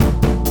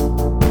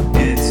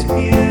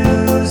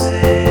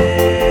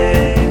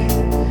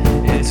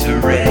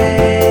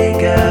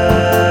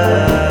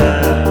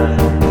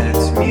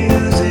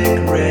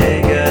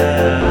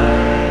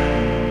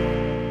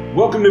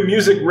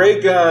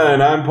Ray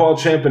Gun. I'm Paul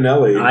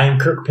Champanelli. I am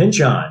Kirk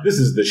Pinchon. This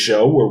is the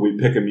show where we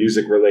pick a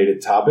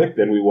music-related topic,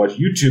 then we watch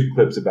YouTube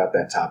clips about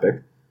that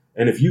topic.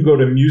 And if you go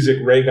to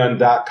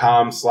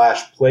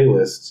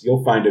musicraygun.com/playlists,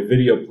 you'll find a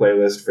video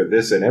playlist for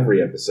this and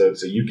every episode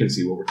so you can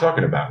see what we're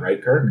talking about,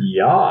 right, Kirk?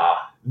 Yeah.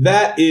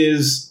 That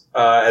is,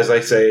 as I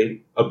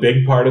say, a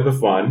big part of the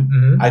fun.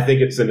 Mm-hmm. I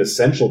think it's an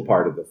essential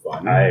part of the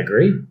fun. I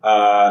agree.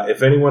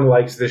 If anyone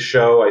likes this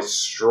show, I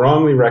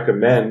strongly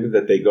recommend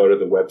that they go to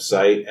the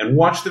website and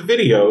watch the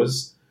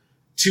videos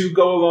to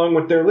go along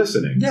with their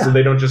listening. Yeah. So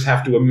they don't just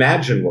have to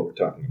imagine what we're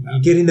talking about.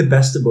 You're getting the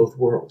best of both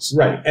worlds.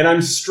 Right. And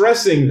I'm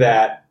stressing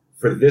that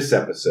for this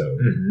episode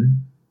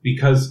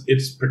because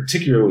it's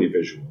particularly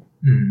visual.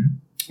 Mm-hmm.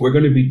 We're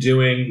going to be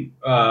doing,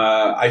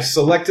 I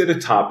selected a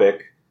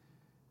topic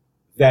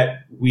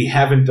that we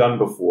haven't done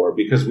before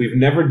because we've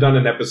never done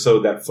an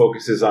episode that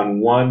focuses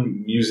on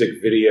one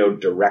music video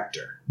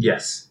director.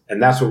 Yes.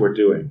 And that's what we're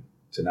doing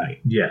tonight.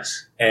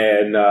 Yes.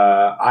 And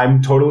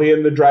I'm totally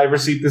in the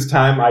driver's seat this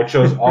time. I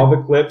chose all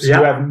the clips. Yep.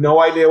 You have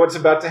no idea what's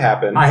about to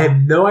happen. I have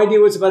no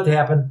idea what's about to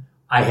happen.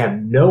 I have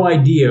no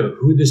idea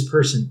who this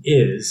person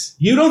is.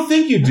 You don't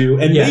think you do,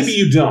 and Yes. maybe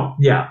you don't.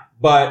 Yeah.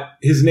 But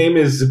his name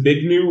is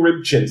Zbigniew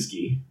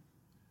Rybczynski,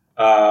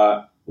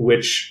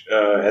 which,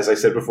 as I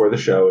said before the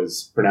show,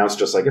 is pronounced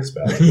just like it's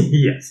spelled.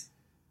 Yes.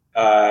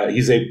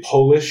 He's a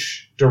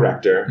Polish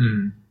director.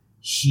 Mm.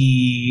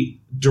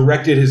 He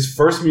directed his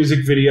first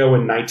music video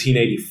in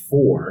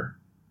 1984.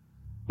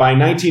 By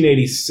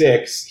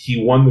 1986,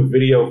 he won the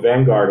Video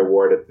Vanguard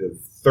Award at the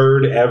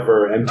third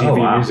ever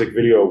MTV Music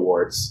Video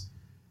Awards.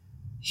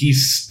 He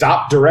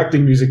stopped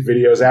directing music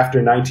videos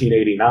after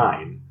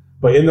 1989.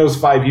 But in those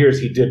 5 years,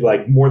 he did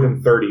like more than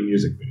 30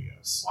 music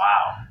videos.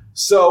 Wow.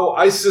 So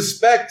I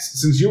suspect,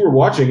 since you were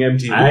watching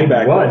MTV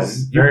back then,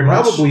 you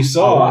probably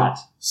saw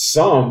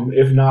some,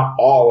 if not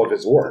all, of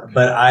his work.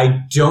 But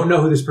I don't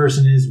know who this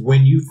person is.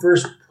 When you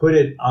first put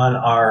it on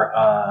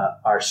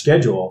our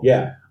schedule,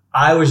 Yeah.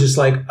 I was just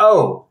like,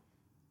 oh,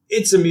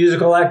 it's a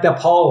musical act that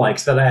Paul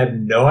likes that I have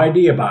no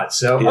idea about.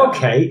 So,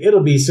 okay,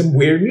 it'll be some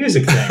weird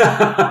music thing.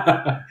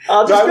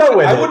 I'll just go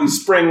with it. I wouldn't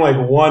spring like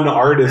one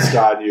artist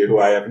on you who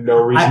I have no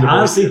reason to I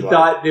honestly believe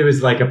thought it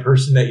was like a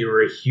person that you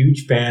were a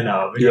huge fan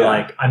of. And you're Yeah.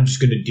 like, I'm just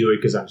going to do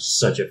it because I'm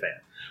such a fan.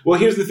 Well,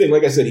 here's the thing.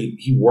 Like I said,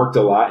 he worked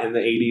a lot in the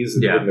 80s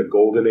and in the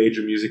golden age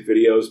of music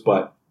videos,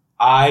 but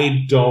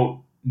I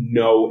don't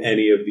know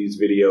any of these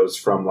videos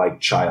from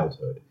like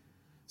childhood.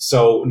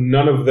 So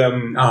none of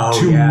them,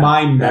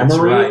 my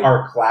memory,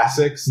 are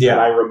classics that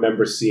I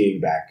remember seeing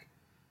back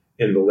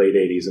in the late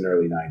 80s and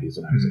early 90s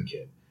when I was a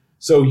kid.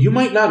 So you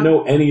might not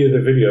know any of the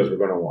videos we're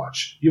going to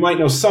watch. You might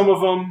know some of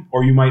them,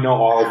 or you might know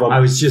all of them. I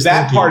was just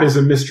that part is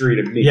a mystery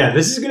to me. Yeah,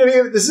 this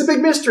is a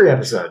big mystery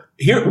episode.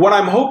 Here, what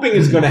I'm hoping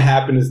is going to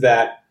happen is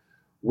that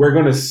we're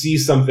going to see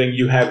something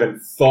you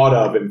haven't thought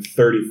of in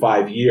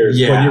 35 years,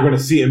 but you're going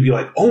to see it and be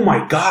like, oh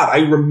my God,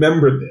 I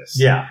remember this.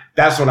 Yeah.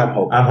 That's what I'm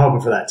hoping. I'm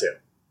hoping for that too.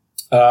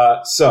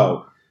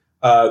 So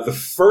the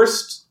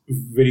first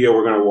video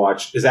we're going to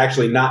watch is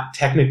actually not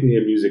technically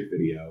a music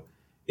video.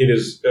 It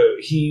is,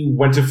 he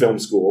went to film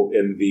school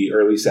in the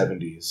early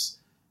 70s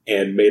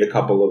and made a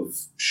couple of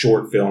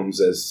short films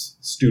as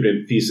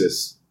student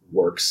thesis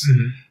works.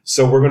 Mm-hmm.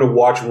 So we're going to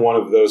watch one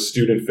of those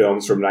student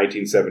films from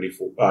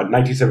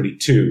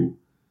 1972,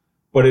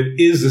 but it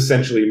is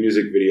essentially a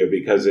music video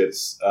because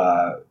it's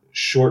a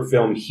short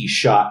film he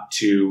shot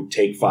to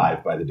Take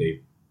 5 by the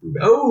Dave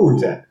Brubeck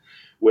Quartet.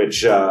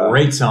 Which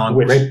great song,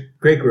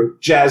 great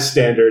group, jazz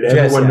standard.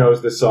 Everyone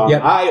knows the song.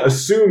 Yep. I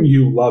assume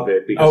you love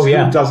it because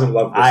who doesn't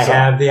love the song? I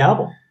have the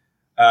album,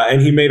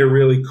 and he made a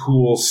really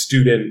cool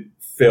student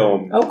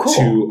film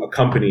to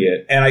accompany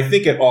it. And I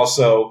think it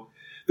also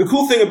the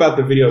cool thing about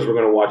the videos we're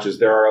going to watch is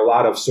there are a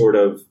lot of sort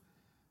of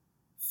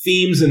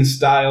themes and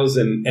styles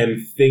and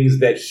things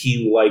that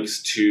he likes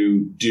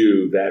to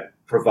do that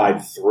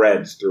provide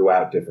threads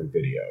throughout different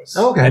videos.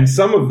 Okay, and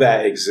some of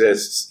that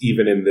exists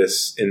even in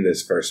this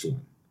first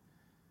one.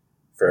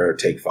 For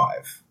Take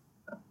 5.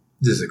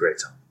 This is a great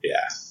song.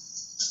 Yeah.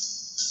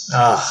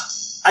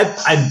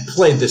 I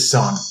played this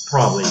song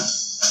probably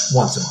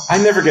once a month. I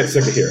never get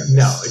sick of hearing it.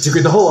 No, it's a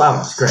good. The whole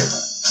album is great.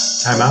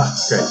 Time Out,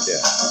 great.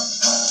 Yeah.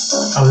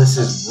 Oh, this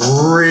is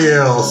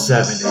real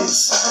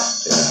 70s.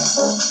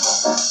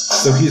 Yeah.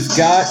 So he's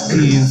got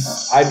these.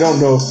 I don't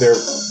know if they're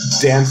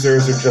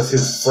dancers or just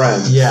his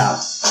friends.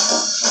 Yeah.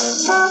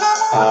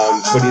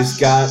 But he's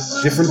got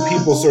different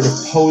people sort of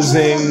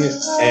posing,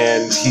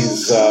 and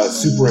he's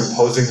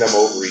superimposing them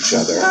over each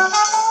other.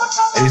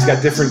 And he's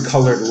got different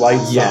colored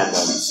lights on them.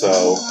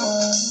 So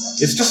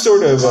it's just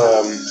sort of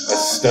a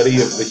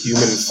study of the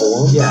human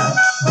form. Yeah,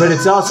 but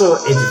it's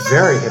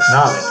very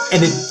hypnotic,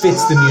 and it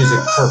fits the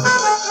music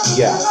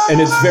perfectly. Yeah, and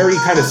it's very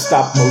kind of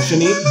stop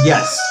motion-y.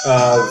 Yes.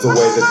 The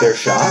way that they're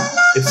shot.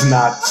 It's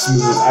not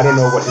smooth. I don't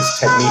know what his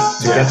technique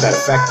to get that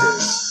effect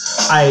is.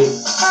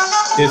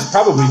 It's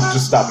probably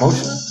just stop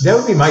motion. That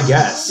would be my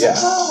guess. Yeah.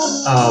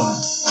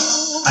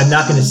 I'm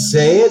not going to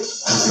say it,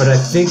 but I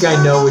think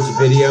I know which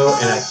video,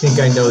 and I think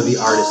I know the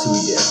artist who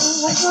he did.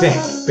 I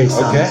think,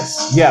 based on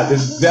this. Yeah,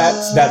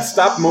 that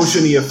stop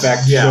motion-y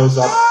effect shows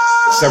up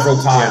several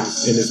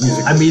times in his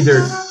music. I'm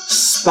either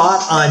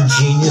spot on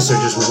genius or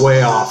just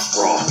way off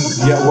wrong.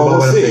 Yeah, well,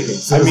 we'll see.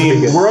 So I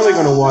mean, we're only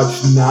going to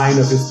watch 9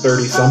 of his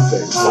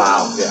 30-somethings.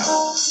 Wow. Yeah.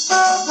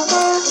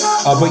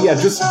 But yeah,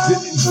 just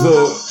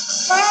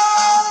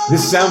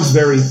this sounds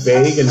very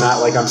vague and not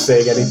like I'm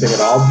saying anything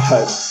at all,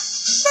 but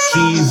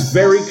he's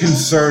very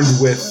concerned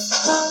with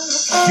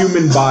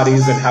human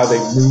bodies and how they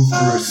move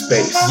through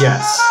space.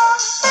 Yes.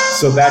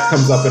 So that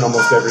comes up in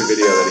almost every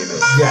video that he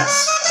makes.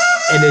 Yes.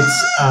 And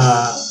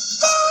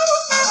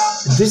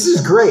this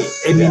is great.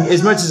 I mean,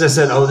 as much as I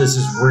said, oh, this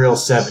is real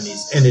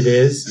 70s, and it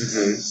is,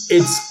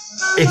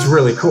 it's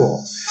really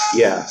cool.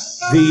 Yeah.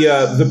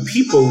 The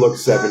people look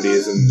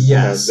 70s and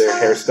their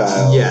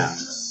hairstyle. Yeah.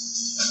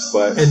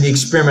 And the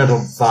experimental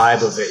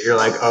vibe of it, you're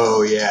like,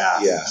 oh,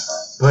 yeah. Yeah.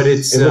 But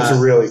it looks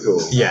really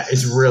cool. Yeah,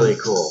 it's really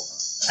cool.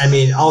 I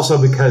mean, also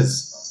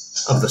because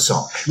of the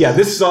song. Yeah,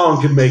 this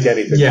song could make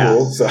anything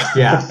cool. So.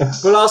 Yeah.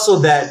 But also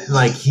that,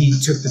 like, he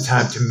took the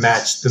time to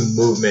match the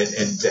movement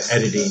and the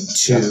editing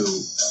to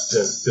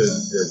the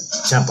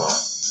tempo.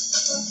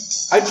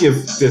 I'd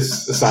give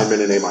this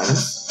assignment an A-.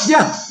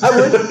 Yeah, I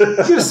would.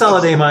 Give a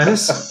solid A-.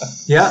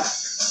 Yeah.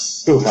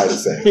 Who am I to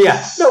say?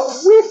 Yeah. No,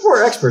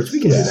 we're experts. We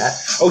can do that.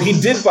 Oh, he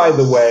did, by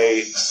the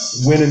way,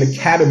 win an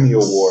Academy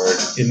Award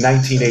in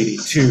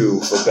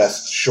 1982 for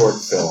Best Short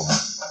Film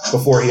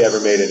before he ever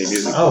made any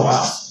music. Oh,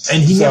 wow.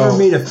 And he never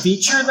made a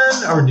feature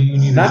then? Or do you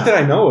need Not that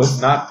I know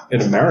of. Not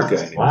in America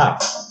anymore. Wow.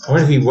 I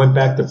wonder if he went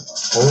back to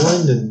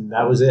Poland and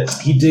that was it.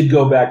 He did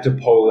go back to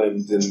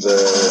Poland in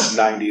the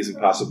 90s and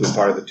possibly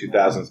part of the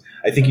 2000s.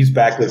 I think he's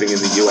back living in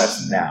the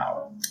U.S.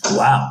 now.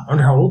 Wow. I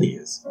wonder how old he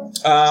is.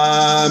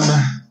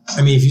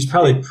 I mean, if he's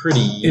probably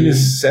pretty... In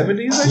his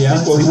 70s, I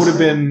think? Well, he would have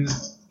been...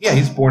 Yeah,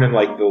 he's born in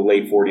like the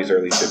late 40s,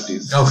 early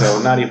 50s. Okay. So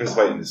not even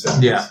quite in his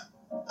 70s. Yeah.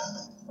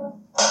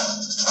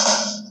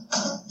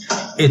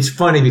 It's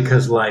funny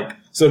because, like...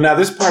 So now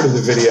this part of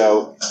the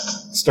video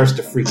starts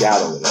to freak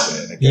out a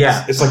little bit.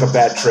 Yeah. It's like a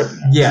bad trip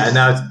now. Yeah, and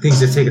now things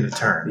have taken a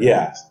turn.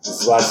 Yeah.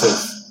 There's lots of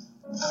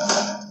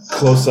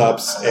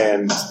close-ups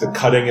and the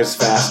cutting is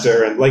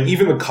faster and like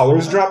even the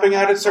colors dropping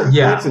out at certain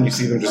points and you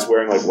see them just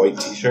wearing like white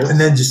t-shirts. And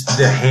then just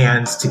the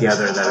hands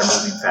together that are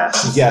moving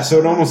fast. Yeah, so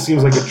it almost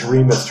seems like a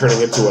dream that's turning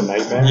into a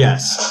nightmare.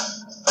 Yes.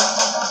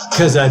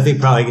 Because I think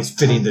probably it's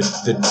fitting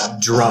the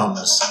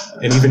drums.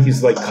 And even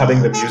he's like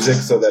cutting the music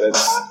so that it's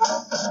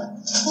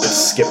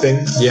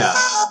skipping. Yeah.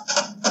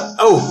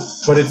 Oh,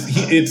 but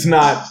it's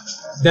not.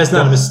 That's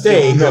not a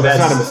mistake. No, that's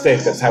not a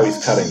mistake. That's how he's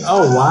cutting it.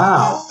 Oh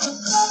wow.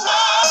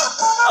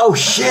 Oh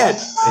shit.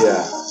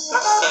 Yeah.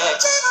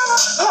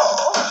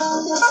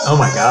 Oh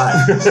my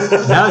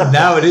god.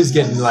 now it is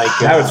getting like.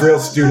 Now it's real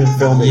student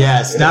filming.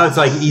 Yes. Now it's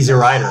like Easy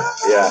Rider.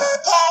 Yeah.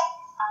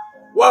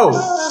 Whoa.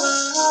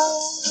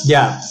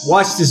 Yeah.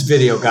 Watch this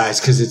video,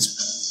 guys, because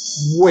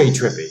it's way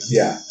trippy.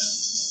 Yeah.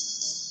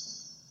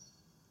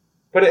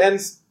 But it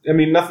ends. I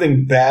mean,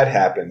 nothing bad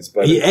happens.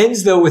 But he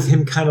ends though with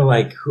him kind of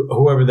like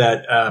whoever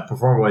that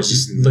performer was,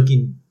 just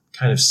looking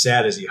kind of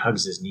sad as he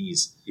hugs his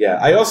knees. Yeah,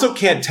 I also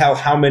can't tell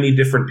how many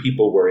different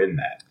people were in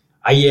that.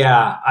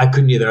 Yeah, I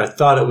couldn't either. I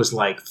thought it was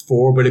like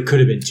 4, but it could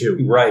have been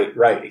 2. Right,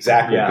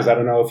 exactly. Because I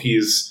don't know if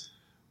he's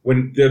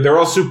when they're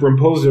all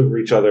superimposed over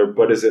each other,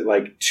 but is it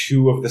like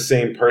 2 of the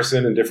same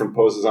person in different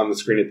poses on the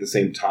screen at the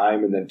same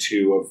time, and then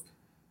 2 of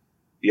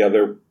the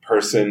other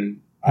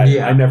person? I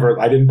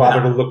didn't bother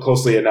to look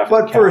closely enough.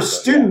 But for a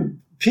student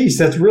piece,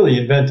 that's really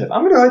inventive.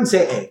 I'm going to go ahead and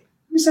say A. Let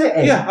me say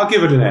A. Yeah, I'll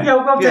give it an A. Yeah,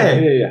 we'll go to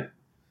A. Yeah.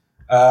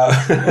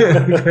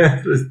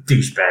 Those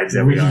douchebags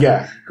that we are.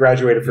 Yeah,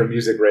 graduated from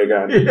Music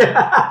Raygun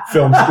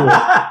Film School.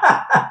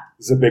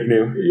 It's a big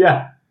new.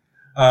 Yeah.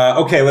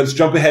 Okay, let's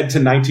jump ahead to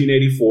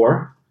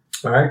 1984.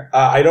 All right.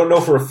 I don't know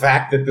for a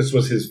fact that this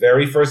was his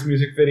very first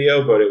music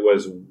video, but it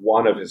was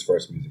one of his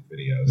first music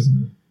videos.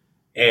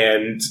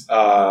 And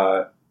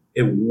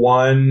it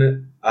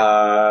won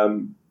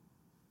an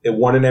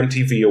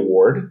MTV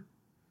award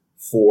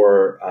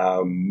for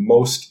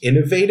most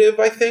innovative,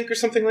 I think, or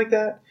something like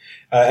that.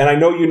 And I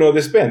know you know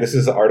this band. This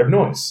is The Art of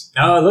Noise.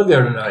 Oh, I love The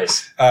Art of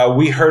Noise.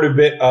 We heard a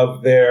bit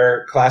of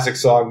their classic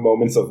song,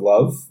 Moments of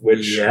Love,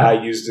 which I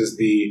used as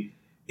the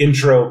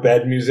intro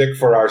bed music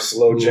for our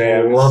slow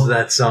jams. Love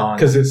that song.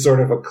 Because it's sort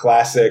of a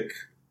classic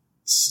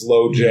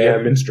slow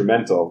jam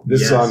instrumental.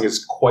 This song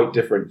is quite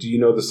different. Do you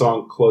know the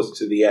song Close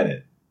to the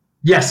Edit?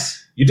 Yes.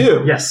 You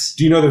do? Yes.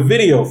 Do you know the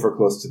video for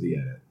Close to the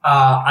Edit?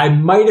 I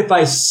might if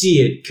I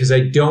see it, because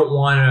I don't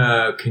want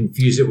to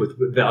confuse it with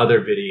the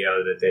other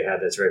video that they had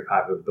that's very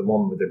popular, the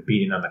one where they're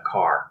beating on the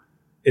car.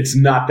 It's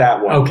not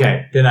that one.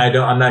 Okay. Then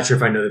I'm not sure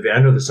if I know the video.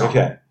 I know the song.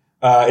 Okay.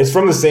 It's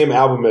from the same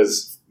album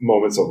as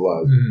Moments of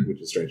Love,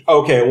 which is strange.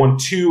 Okay, it won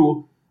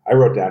 2, I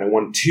wrote down, it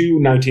won 2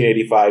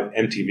 1985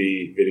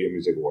 MTV Video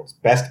Music Awards.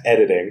 Best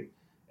Editing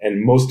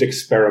and Most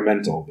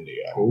Experimental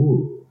Video.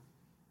 Ooh.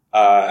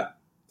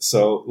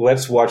 So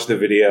let's watch the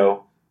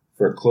video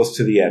for Close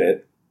to the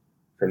Edit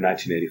from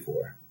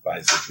 1984 by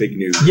the Big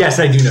New. Yes,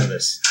 I do know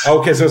this.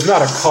 Okay, so it's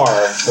not a car,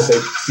 but they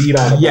beat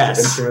on a bunch of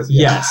instruments.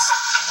 Yes.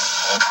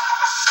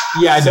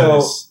 Yeah, I know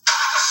this.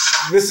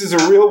 This is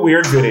a real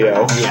weird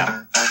video.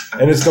 Yeah.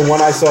 And it's the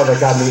one I saw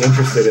that got me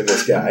interested in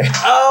this guy.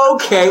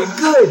 Okay,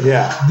 good.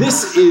 Yeah.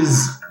 This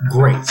is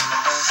great.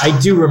 I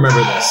do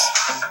remember this.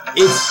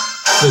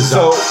 It's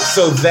bizarre.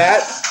 So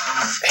that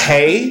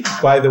Hey,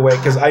 by the way,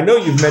 because I know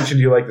you've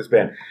mentioned you like this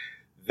band.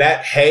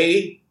 That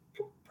Hey,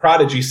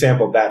 Prodigy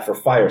sampled that for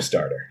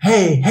Firestarter.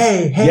 Hey.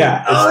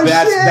 Yeah,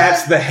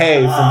 that's the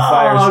Hey from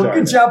Firestarter.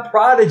 Good job,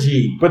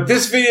 Prodigy. But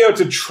this video,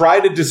 to try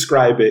to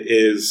describe it,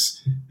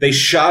 is they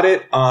shot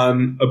it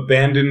on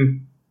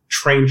abandoned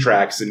train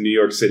tracks in New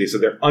York City. So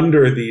they're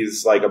under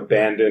these like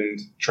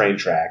abandoned train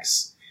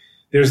tracks.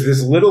 There's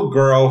this little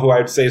girl who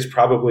I'd say is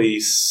probably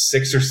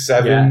 6 or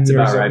 7. Yeah, it's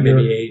about right,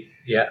 maybe 8.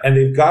 Yeah. And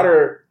they've got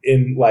her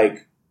in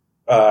like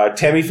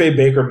Tammy Faye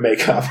Baker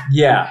makeup.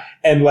 Yeah.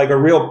 And like a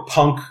real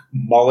punk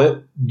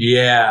mullet.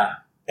 Yeah.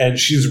 And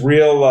she's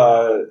real,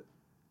 I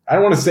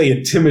don't want to say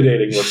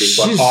intimidating looking,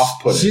 but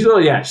off-putting. She's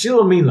a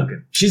little mean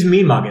looking. She's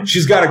mean mugging.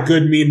 She's got a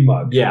good mean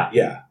mug. Yeah.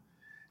 Yeah.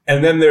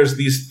 And then there's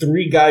these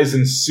 3 guys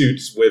in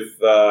suits with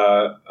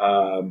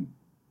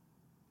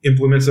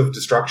implements of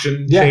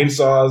destruction,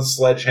 chainsaws,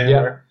 sledgehammer.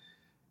 Yeah.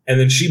 And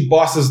then she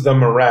bosses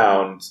them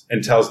around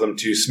and tells them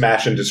to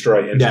smash and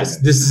destroy instruments. Yes,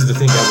 this is the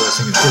thing I was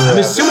thinking. I'm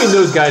assuming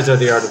those guys are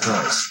the Art of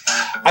Noise.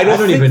 I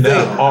don't even know.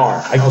 They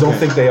are. I don't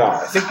think they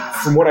are. I think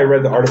from what I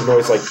read, the Art of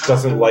Noise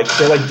doesn't like.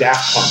 They're like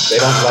Daft Punk. They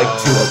don't like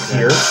to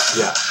appear.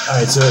 Yeah. All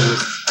right. So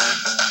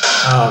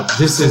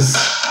this is.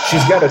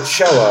 She's got a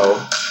cello.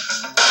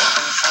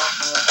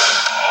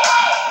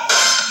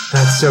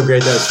 That's so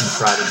great. That was from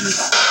Prodigy.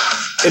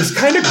 It's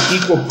kind of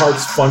equal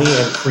parts funny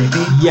and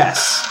creepy.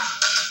 Yes.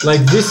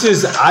 Like this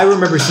is. I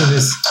remember seeing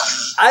this.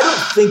 I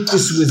don't think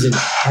this was in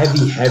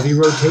heavy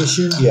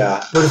rotation.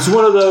 Yeah. But it's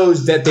one of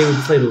those that they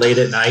would play late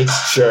at night.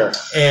 Sure.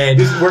 And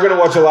we're going to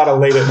watch a lot of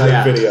late at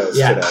night videos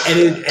today.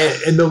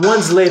 And the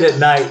ones late at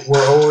night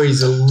were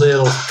always a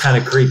little kind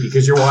of creepy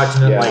because you're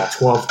watching it like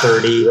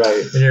 12:30.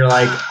 Right. And you're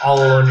like all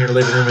alone in your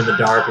living room in the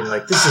dark and you're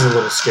like, this is a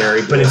little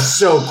scary, but it's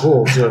so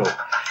cool too.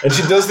 And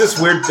she does this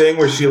weird thing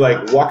where she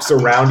like walks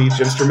around each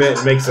instrument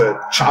and makes a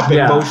chopping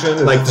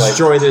motion. Like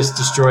destroy this.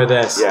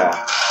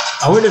 Yeah.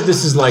 I wonder if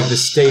this is like the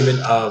statement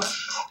of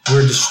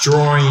we're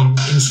destroying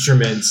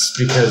instruments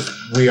because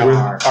we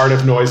are. Art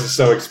of Noise is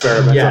so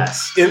experimental.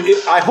 Yes.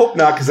 I hope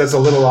not, because that's a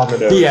little on the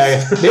nose.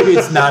 Yeah, maybe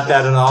it's not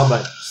that at all,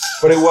 but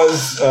it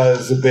was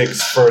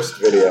Zabig's first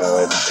video,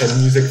 and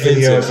music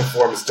video as a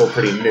form is still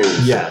pretty new.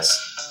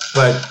 Yes,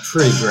 but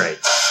pretty great.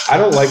 I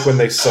don't like when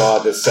they saw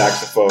this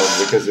saxophone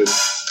because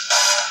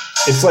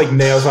it's like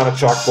nails on a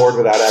chalkboard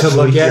without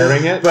actually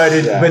hearing it. But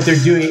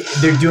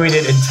they're doing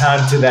it in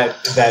time to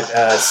that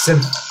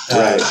synth,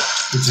 right,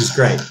 which is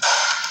great.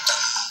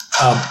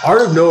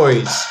 Art of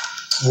Noise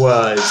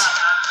was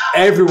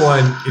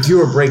everyone. If you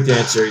were a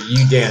breakdancer,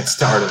 you danced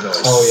to Art of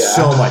Noise. Oh yeah,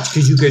 so much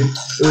because you could.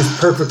 It was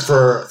perfect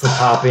for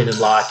popping and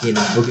locking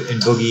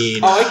and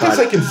boogieing. I guess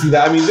I can see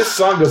that. I mean, this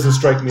song doesn't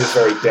strike me as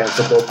very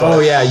danceable. Oh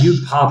yeah, you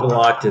pop and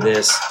lock to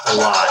this a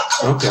lot.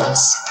 Okay.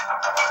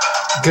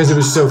 Because it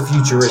was so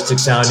futuristic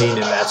sounding,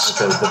 and that's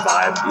the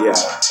vibe. Yeah.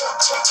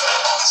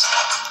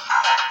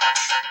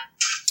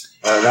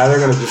 Now they're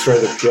going to destroy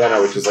the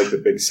piano, which is like the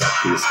big set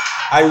piece.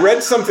 I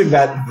read something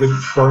that the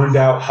burned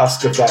out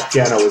husk of that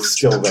piano is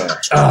still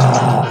there.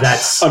 Oh,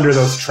 that's under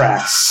those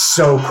tracks.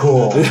 So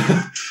cool.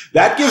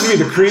 That gives me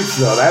the creeps,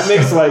 though. That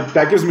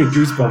gives me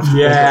goosebumps.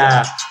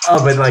 Yeah.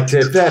 Oh, but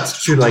if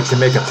that's true, to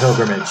make a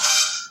pilgrimage.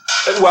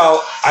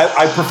 Well,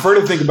 I prefer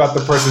to think about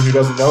the person who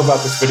doesn't know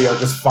about this video and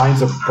just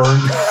finds a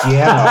burned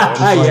piano.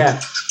 And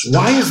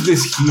why is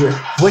this here?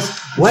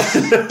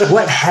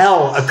 What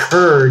hell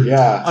occurred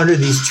under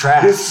these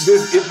tracks?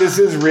 This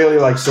is really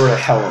sort of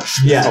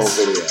hellish. This whole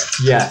video.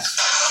 Yes.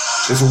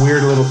 This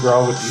weird little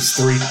girl with these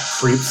 3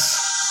 creeps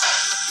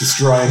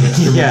destroying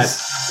instruments.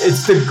 Yes.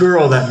 It's the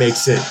girl that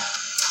makes it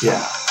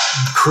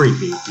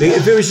creepy.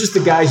 If it was just the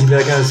guys, you'd be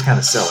like, oh, it's kind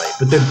of silly.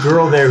 But the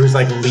girl there who's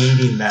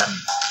leading them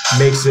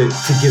gives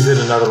it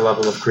another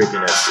level of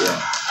creepiness. Yeah.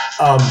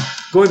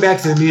 Going back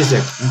to the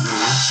music,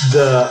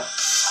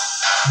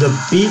 the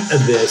beat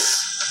of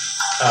this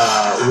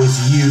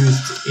was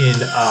used in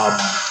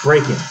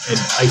Breakin' and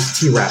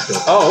Ice-T rapped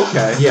over. Oh,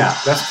 okay. Yeah,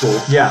 that's cool.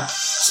 Yeah.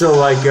 So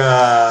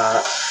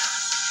the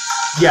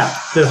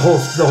whole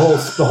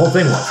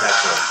thing was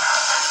actually.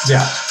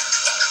 Yeah.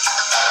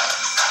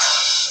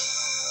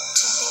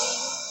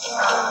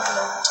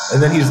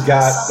 And then he's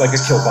got a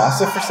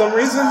kielbasa for some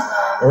reason.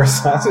 Or a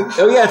sausage?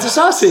 Oh, yeah, it's a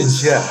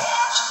sausage. Yeah.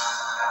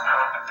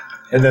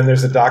 And then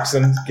there's a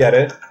dachshund. Get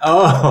it?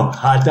 Oh,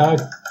 hot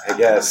dog? I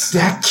guess.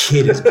 That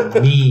kid is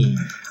mean.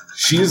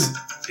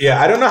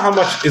 I don't know how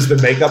much is the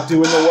makeup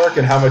doing the work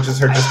and how much is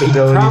her just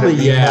ability probably,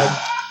 to be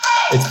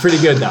It's pretty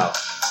good, though.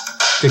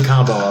 Good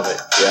combo of it.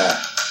 Yeah.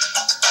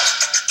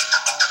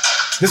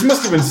 This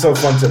must have been so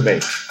fun to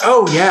make.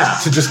 Oh, yeah.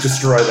 To just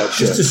destroy that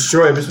shit. Just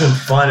destroy it. It's been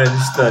fun. And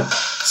just the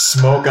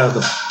smoke out of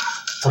the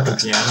fucking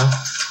piano.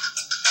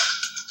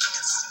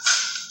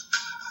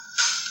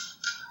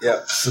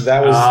 Yep. So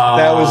that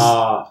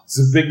was it's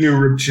a big new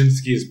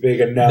Rubchinski's big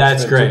announcement.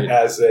 That's great.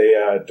 As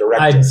a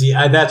director.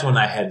 That's one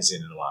I hadn't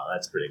seen in a while.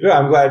 That's pretty good. Yeah,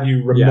 I'm glad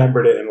you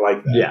remembered it and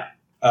liked that. Yeah.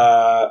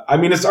 I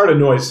mean, it's Art of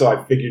Noise, so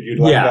I figured you'd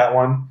like that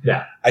one.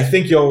 Yeah. I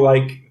think you'll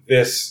like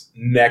this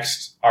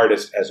next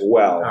artist as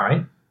well. All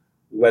right.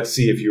 Let's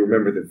see if you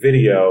remember the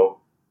video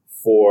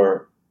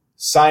for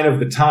Sign of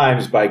the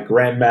Times by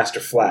Grandmaster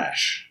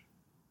Flash.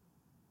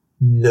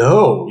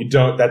 No. You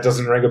don't? That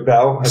doesn't ring a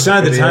bell?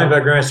 Sign of the Times by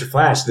Grandmaster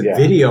Flash. The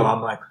video,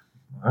 I'm like,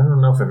 I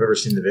don't know if I've ever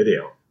seen the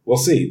video. We'll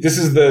see. This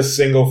is the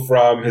single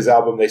from his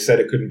album They Said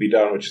It Couldn't Be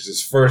Done, which is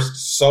his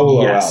first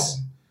solo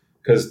album.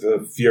 Because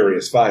the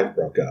Furious Five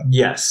broke up.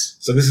 Yes.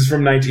 So this is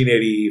from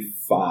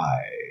 1985.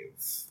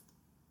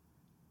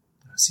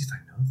 Let's see if I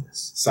know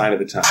this. Sign of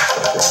the Times by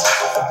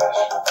Grandmaster Flash.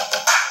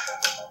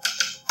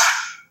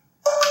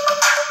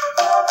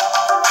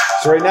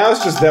 So right now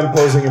it's just them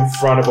posing in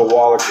front of a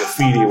wall of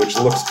graffiti, which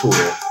looks cool.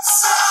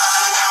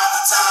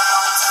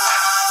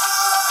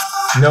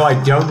 No, I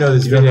don't know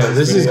this video.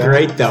 This is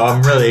great, though.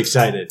 I'm really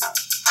excited.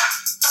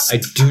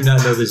 I do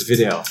not know this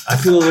video. I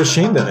feel a little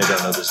ashamed that I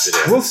don't know this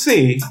video. We'll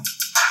see.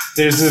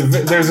 There's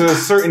a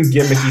certain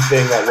gimmicky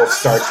thing that will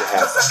start to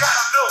happen.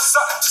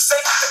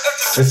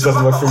 This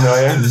doesn't look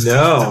familiar?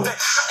 No.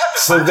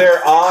 So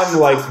they're on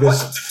like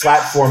this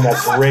platform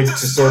that's rigged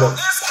to sort of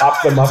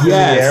pop them up in the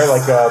air,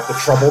 like the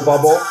Trouble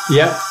Bubble.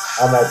 Yep.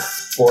 On that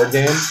board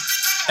game.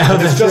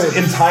 And it's just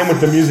in time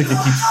with the music, it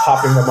keeps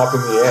popping them up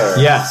in the air.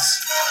 Yes.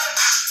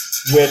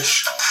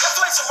 Which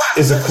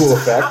is a cool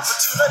effect.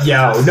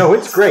 Yeah, no,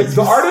 it's great.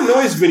 The Art of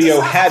Noise video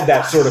had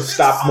that sort of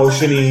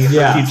stop-motion-y,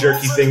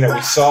 herky-jerky thing that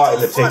we saw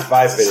in the Take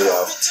 5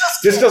 video.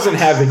 This doesn't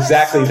have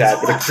exactly that,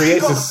 but it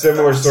creates a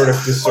similar sort of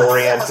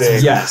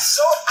disorienting... Yes.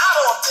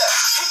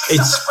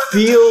 It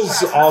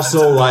feels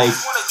also like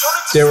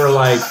they were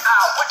like,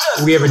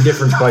 we have a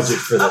different budget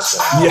for this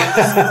one.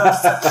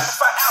 Yeah.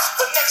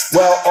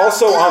 Well,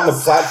 also on the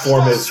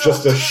platform is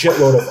just a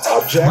shitload of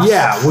objects.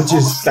 Yeah, which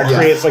is... That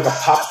creates like a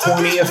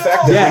popcorn-y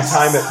effect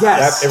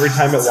every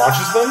time it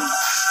launches them.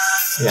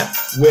 Yeah.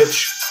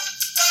 Which,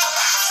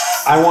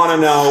 I want to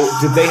know,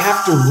 did they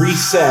have to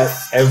reset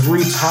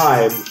every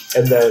time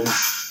and then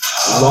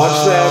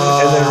launch them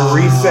and then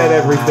reset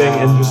everything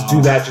and just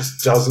do that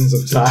just dozens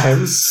of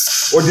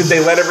times? Or did they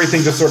let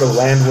everything just sort of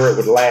land where it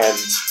would land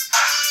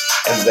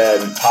and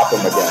then pop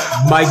them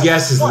again? My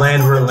guess is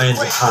land where it lands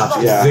and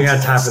pop. Yeah. They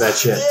got time for that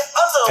shit.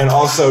 And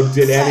also,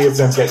 did any of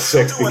them get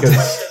sick? Because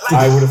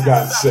I would have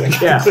gotten sick.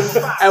 Yeah.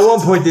 At one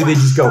point, did they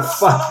just go,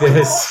 fuck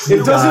this?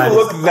 It doesn't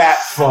look that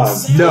fun.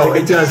 No,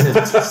 it doesn't.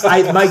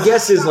 My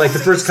guess is, like, the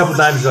first couple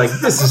times, you're like,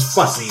 this is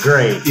fucking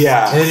great.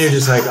 Yeah. And then you're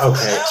just like,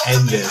 okay,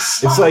 end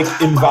this. It's like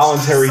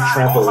involuntary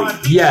trampoline.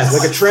 Yes.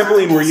 Like a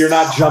trampoline where you're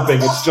not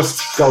jumping, it's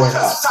just going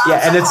up.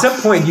 Yeah, and at some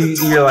point,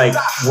 you're like,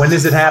 when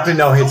does it happen?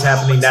 No, it's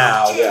happening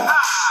now. Yeah.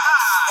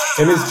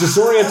 And it's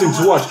disorienting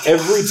to watch.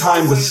 Every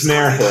time the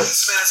snare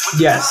hits,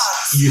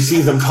 you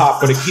see them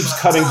pop, but it keeps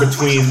cutting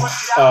between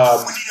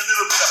a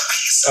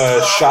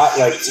shot,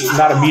 like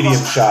not a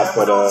medium shot,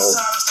 but a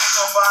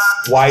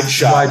wide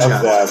shot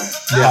of them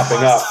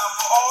popping up,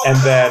 and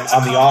then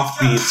on the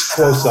offbeats,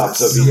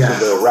 close-ups of each of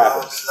the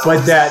rappers.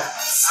 But that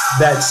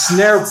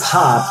snare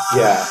pop,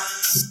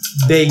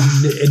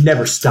 it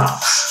never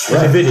stops in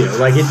the video.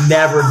 Like it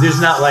never.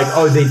 There's not like,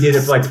 oh, they did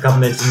it for like a couple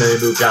minutes and then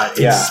they moved on.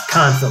 It's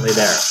constantly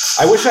there.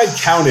 I wish I'd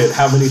counted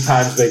how many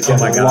times they get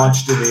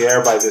launched in the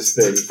air by this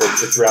thing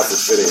throughout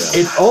this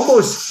video. It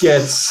almost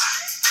gets,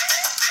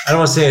 I don't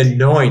want to say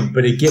annoying,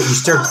 but you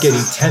start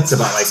getting tense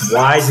about like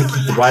why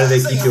do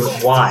they keep doing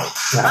why?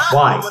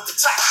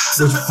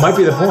 Which might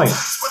be the point.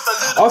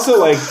 Also,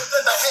 like,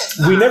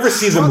 we never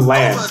see them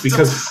land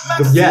because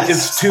the beat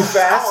is too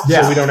fast,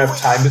 so we don't have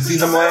time to see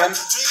them land.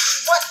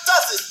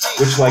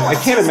 Which, like, I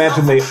can't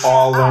imagine they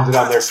all landed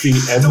on their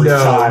feet every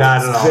time. No, not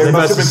at all. There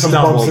must have been some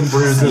bumps and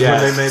bruises when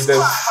they made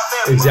this.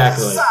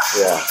 Exactly.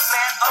 Yeah.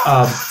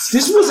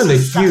 This wasn't a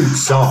huge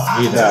song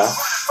either. No.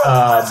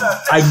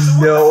 I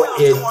know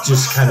it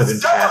just kind of in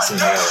passing,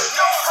 really.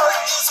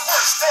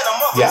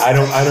 Yeah, I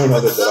don't know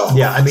this at all.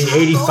 Yeah, I mean,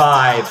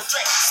 85,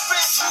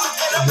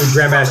 the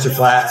Grandmaster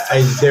Flash,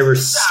 they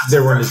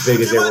weren't as big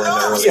as they were in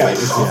the early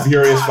days. Yeah,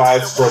 Furious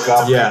 5 broke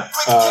up. Yeah.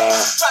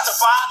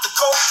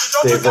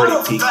 They've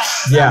already peaked.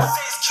 Yeah.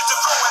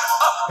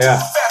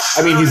 Yeah.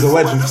 I mean, he's a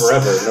legend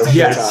forever. No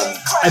shit on.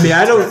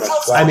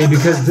 I mean,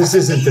 because this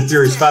isn't the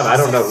Furious 5, I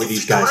don't know who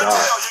these guys are.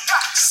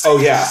 Oh,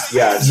 yeah.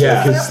 It's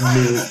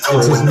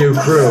his new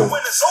crew.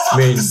 I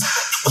mean,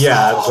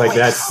 I was like,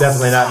 that's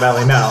definitely not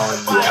Melly Mel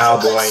and the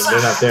Owlboy, and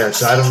they're not there,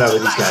 so I don't know who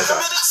these guys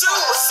are.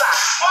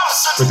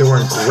 But they're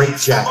wearing great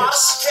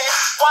jackets.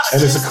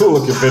 And it's a cool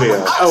looking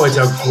video. Oh, it's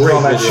a great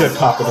all that video. Shit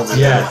popping in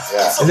the air.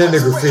 Yeah. And then the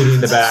graffiti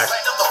in the back.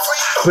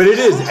 But it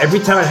is. Every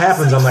time it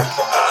happens, I'm like,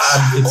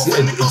 it's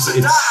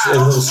a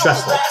little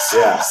stressful.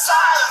 Yeah.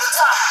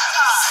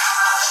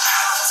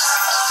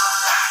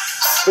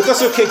 But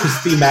that's okay because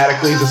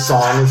thematically the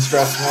song is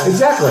stressful.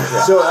 Exactly.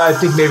 Yeah. So I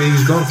think maybe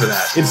he's going for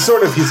that. It's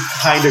sort of, he's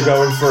kind of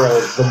going for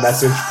the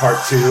message part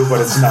 2,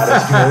 but it's not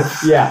as good.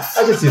 Yeah,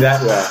 I can see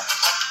that. Yeah.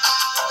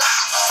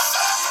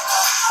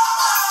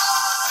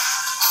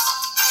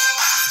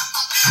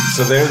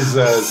 So there's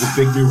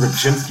Zbigniew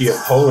Rybczynski of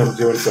Poland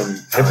doing some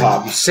hip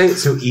hop. You say it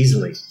so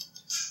easily.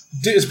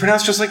 Dude, it's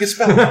pronounced just like it's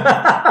spelled.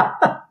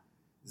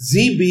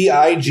 Zbigniew,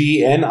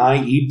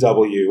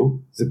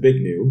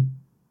 Zbigniew,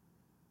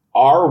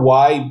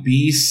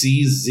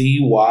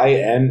 Rybczynski,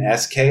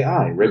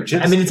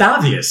 Rybczynski. I mean, it's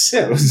obvious.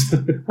 Yeah,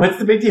 What's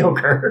the big deal,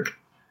 Kirk?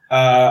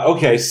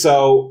 Okay,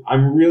 so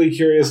I'm really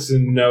curious to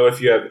know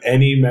if you have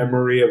any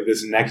memory of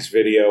this next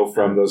video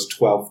from those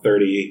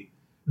 12:30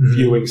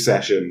 viewing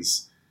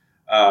sessions.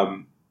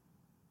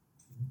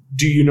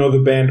 Do you know the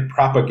band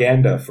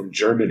Propaganda from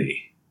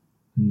Germany?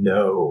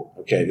 No.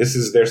 Okay, this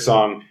is their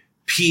song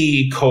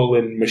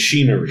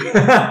P:*Machinery.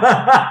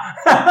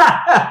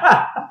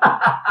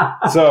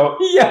 So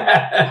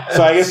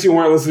I guess you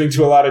weren't listening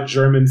to a lot of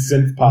German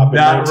synth pop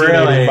in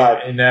 1985.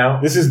 Really, no.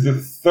 This is the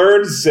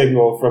third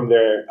single from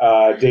their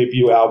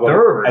debut album,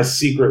 A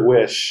Secret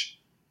Wish.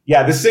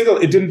 Yeah, this single,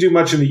 it didn't do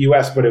much in the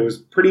US, but it was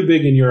pretty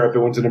big in Europe. It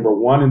went to number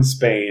 1 in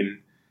Spain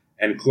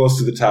and close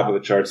to the top of the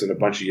charts in a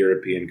bunch of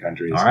European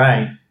countries. All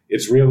right.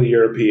 It's really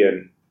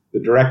European. The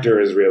director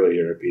is really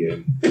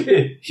European.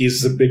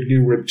 He's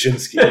Zbigniew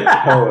Rybczynski in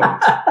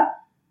Poland.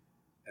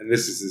 And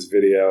this is his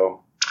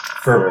video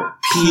for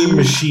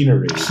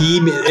P:*Machinery.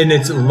 And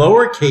it's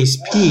lowercase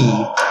p.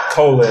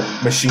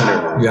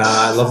 Machinery. Yeah,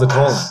 I love the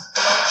colon.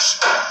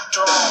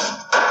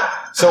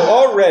 So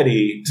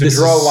already, to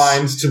draw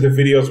lines to the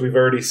videos we've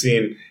already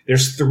seen,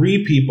 there's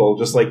 3 people,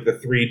 just like the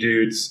 3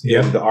 dudes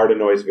in the Art of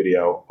Noise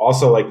video.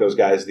 Also like those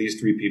guys, these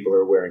 3 people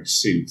are wearing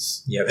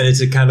suits. Yeah, and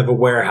it's a kind of a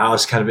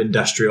warehouse, kind of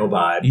industrial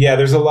vibe. Yeah,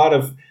 there's a lot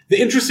of...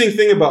 The interesting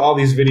thing about all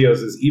these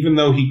videos is even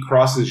though he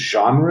crosses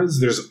genres,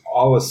 there's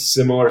all a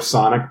similar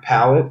sonic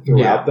palette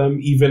throughout them,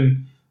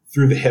 even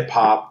through the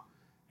hip-hop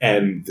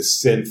and the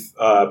synth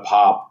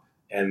pop.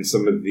 And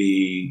some of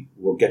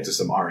we'll get to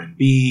some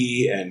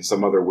R&B and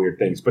some other weird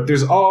things. But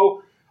there's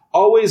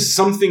always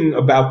something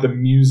about the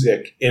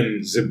music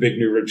in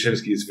Zbigniew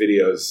Rybczynski's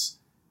videos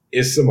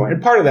is similar.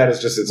 And part of that is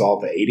just it's all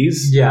the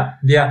 80s. Yeah,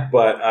 yeah.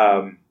 But,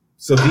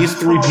 so these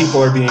 3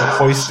 people are being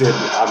hoisted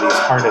on these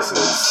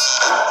harnesses.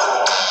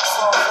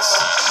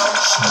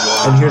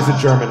 Wow. And here's a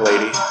German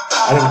lady.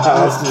 I don't know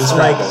how else to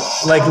describe it.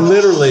 Like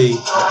literally,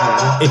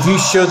 if you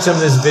showed some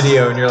of this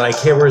video and you're like,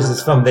 hey, where's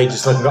this from? They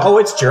just look and go, oh,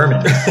 it's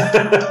German.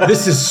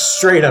 This is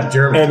straight up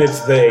German. And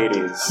it's the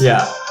 80s.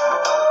 Yeah.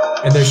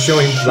 And they're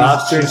showing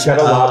lobster. She's got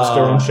a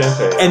lobster and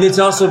champagne. And it's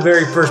also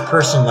very first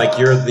person, like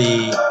you're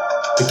the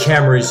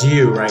camera is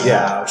you right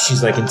now.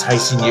 She's like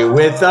enticing you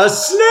with a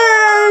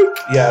snake.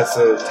 Yeah, it's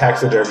a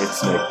taxidermied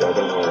snake, though.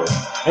 Don't worry.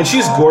 And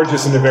she's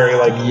gorgeous in a very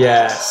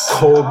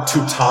cold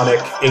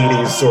Teutonic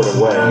 80s sort of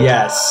way.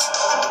 Yes.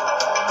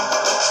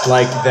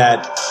 Like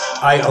that,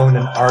 I own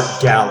an art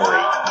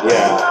gallery.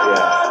 Yeah.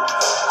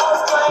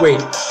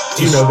 Wait.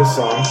 Do you know this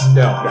song?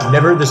 No,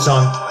 never heard this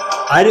song.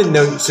 I didn't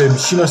know, so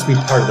she must be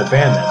part of the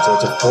band then. So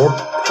it's a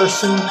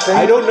 4-person thing?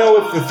 I don't know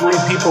if the 3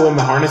 people in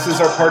the harnesses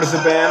are part of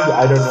the band.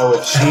 I don't know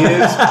if she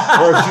is,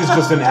 or if she's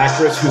just an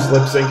actress who's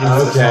lip-syncing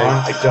to the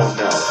song. I don't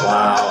know.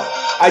 Wow.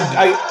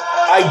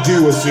 I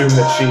do assume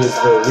that she is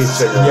the lead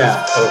singer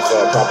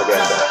of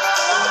Propaganda.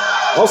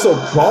 Also,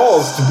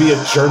 balls to be a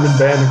German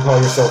band and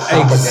call yourself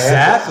Propaganda.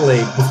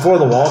 Exactly. Before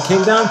the wall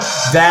came down,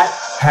 that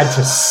had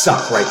to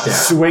suck right there.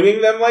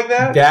 Swinging them like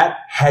that?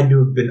 That had to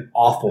have been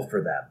awful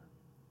for them.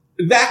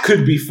 That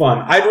could be fun.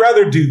 I'd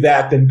rather do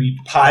that than be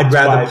popped. I'd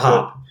rather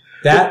pop.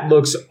 That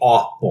looks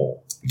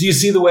awful. Do you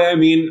see the way I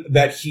mean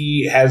that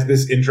he has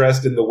this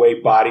interest in the way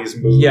bodies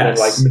move and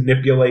like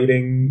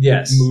manipulating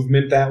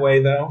movement that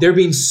way, though? They're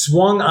being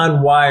swung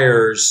on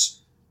wires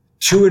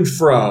to and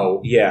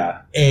fro.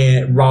 Yeah.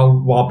 And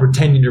while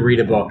pretending to read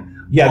a book.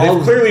 Yeah,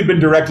 they've clearly been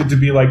directed to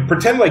be like,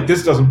 pretend like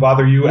this doesn't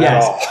bother you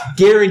at all.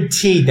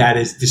 Guaranteed that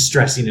is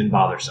distressing and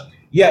bothersome.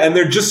 Yeah, and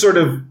they're just sort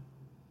of,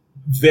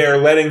 they're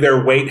letting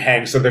their weight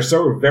hang, so they're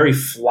sort of very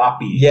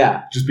floppy.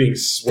 Yeah. Just being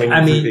swinged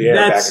through the air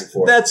back and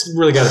forth. That's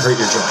really got to hurt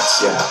your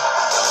joints. Yeah.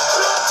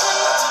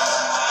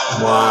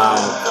 Wow.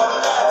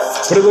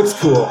 But it looks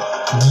cool.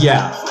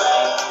 Yeah.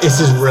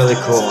 This is really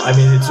cool. I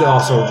mean, it's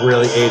also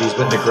really 80s,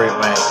 but in a great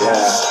way.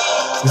 Yeah.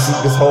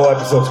 This whole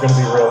episode's going to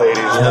be real 80s.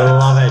 Yeah, I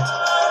love it.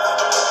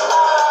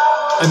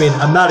 I mean,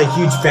 I'm not a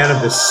huge fan of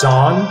this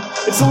song.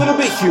 It's a little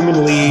bit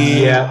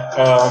humanly. Yeah.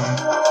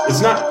 It's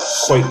not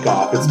quite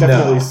goth. It's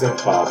definitely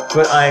synth pop.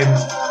 But I'm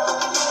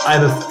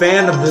a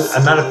fan of the.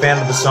 I'm not a fan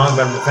of the song,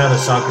 but I'm a fan of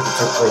the song because it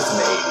took place in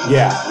the 80s.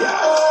 Yeah.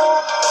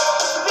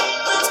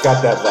 It's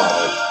got that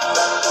vibe.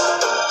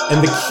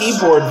 And the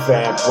keyboard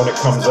vamp, when it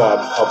comes up,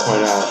 I'll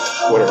point out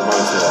what it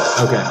reminds me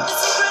of. Okay.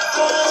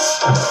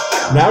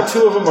 Now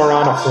 2 of them are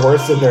on a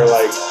horse, and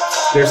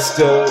they're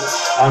still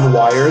on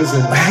wires.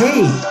 And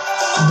hey,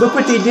 look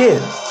what they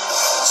did.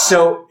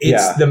 So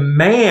it's the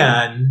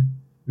man.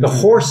 The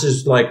horse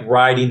is like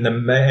riding the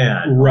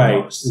man. Right.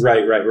 Almost.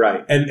 Right.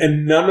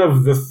 And none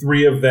of the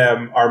 3 of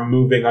them are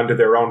moving under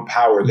their own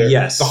power.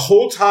 The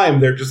whole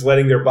time they're just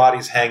letting their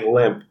bodies hang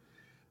limp.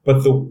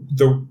 But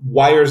the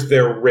wires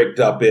they're rigged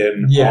up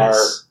in are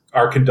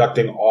are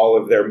conducting all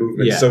of their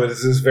movements. Yeah. So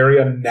it's this very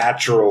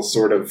unnatural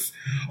sort of,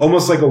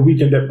 almost like a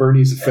Weekend at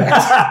Bernie's effect.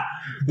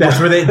 That's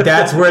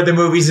where the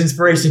movie's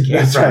inspiration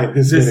came from. Right,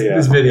 this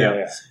video.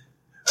 Yeah.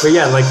 But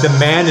yeah, like the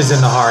man is in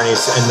the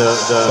harness and the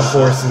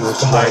horse is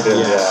behind it.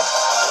 Yeah.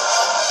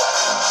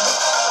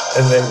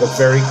 And they look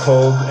very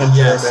cold and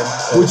German,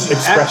 and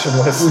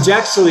expressionless. Which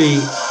actually,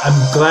 I'm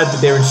glad that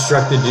they were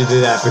instructed to do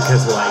that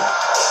because like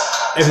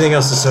everything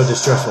else is so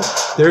distressful.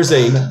 There's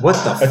a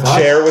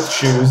chair with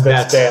shoes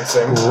that's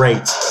dancing.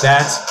 Great.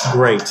 That's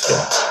great.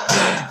 Yeah.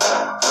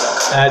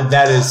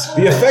 That is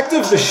the effect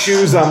of the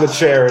shoes on the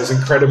chair is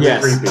incredibly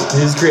creepy.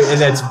 It is great, and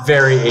that's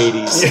very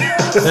 80s. Yeah.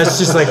 That's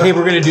just like, hey,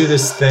 we're gonna do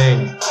this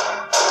thing.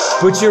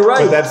 But you're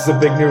right. But that's the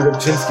big new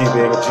Rybczynski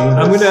being a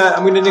genius.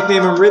 I'm gonna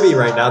nickname him Ribby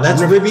right now.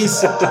 That's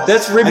Ribby's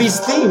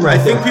theme right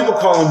there. I think people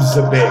call him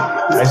Zabig.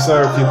 I saw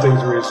a few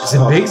things where he's just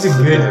Zabig's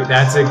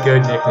that's a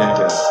good nickname.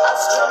 Yeah.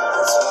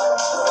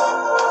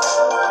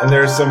 And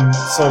there's some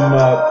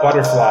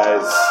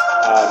butterflies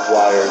on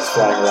wires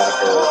flying around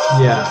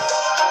her. Yeah.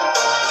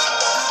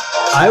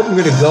 I'm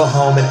gonna go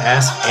home and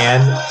ask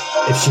Anne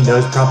if she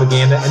knows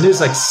propaganda, and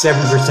there's like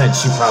 70%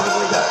 she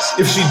probably does.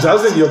 If she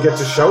doesn't, you'll get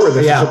to show her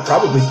that she'll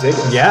probably dig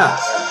it. Yeah,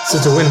 so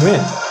it's a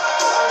win-win.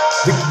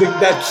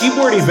 That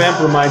keyboardy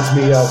vamp reminds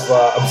me of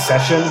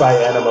Obsession by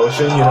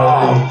Animotion. You know?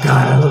 Oh,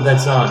 God, I love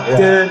that song.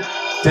 Yeah.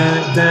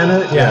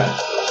 Yeah.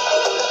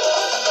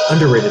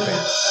 Underrated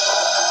band.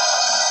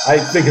 I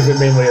think of it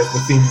mainly as the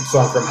theme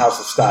song from House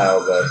of Style,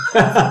 but...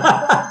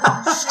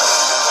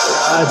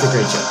 That's a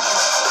great joke.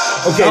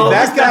 Okay,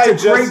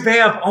 that's a great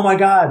vamp. Oh, my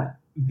God.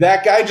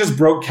 That guy just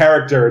broke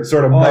character and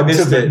sort of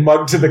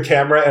mugged to the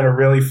camera in a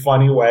really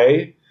funny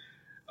way.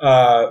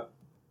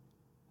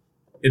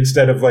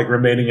 Instead of like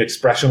remaining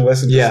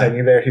expressionless and just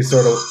hanging there, he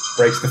sort of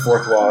breaks the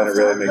fourth wall, and it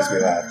really makes me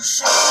laugh.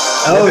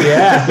 Oh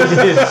yeah, he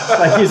did.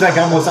 Like he's like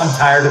almost, I'm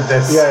tired of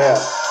this. Yeah.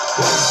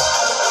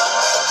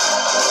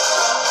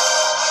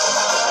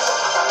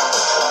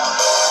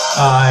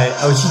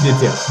 She did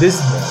too.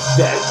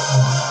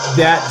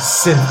 That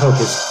synth hook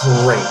is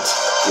great.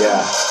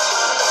 Yeah.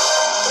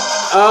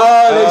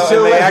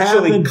 They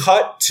actually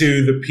cut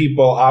to the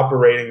people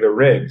operating the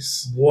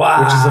rigs.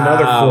 Wow. Which is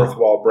another fourth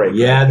wall break.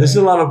 Yeah, there's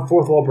a lot of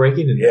fourth wall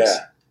breaking in this.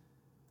 Yeah.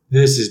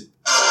 This is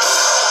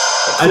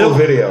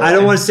video. I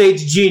don't want to say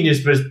it's genius,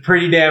 but it's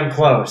pretty damn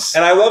close.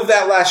 And I love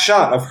that last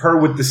shot of her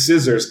with the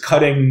scissors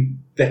cutting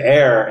the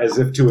air as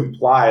if to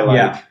imply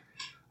like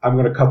I'm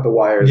going to cut the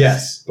wires.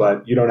 Yes.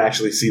 But you don't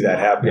actually see that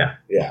happen.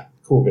 Yeah.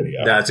 Cool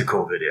video. That's a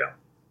cool video.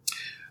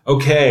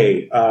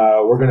 Okay.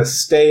 We're going to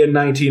stay in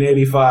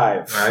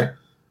 1985. All right.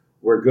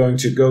 We're going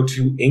to go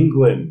to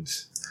England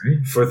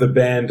for the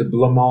band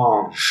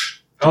Blancmange.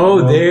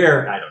 Oh,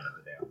 there. I don't know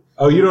who they are.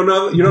 Oh, you don't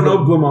know? You don't know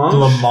Blancmange?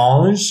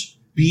 Blancmange?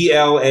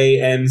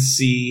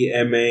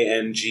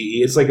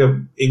 Blancmange. It's like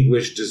an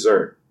English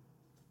dessert.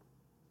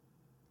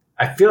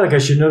 I feel like I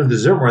should know the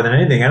dessert more than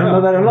anything. I don't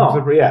know that at all.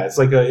 Yeah, it's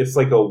like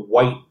a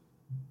white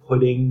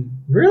pudding.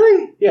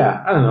 Really?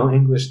 Yeah, I don't know. The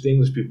English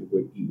people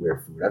would eat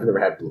weird food. I've never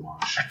had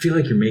Blancmange. I feel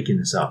like you're making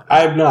this up.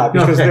 I'm not,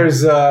 because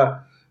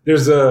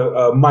there's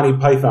a Monty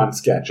Python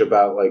sketch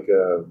about like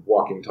a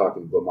walking,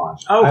 talking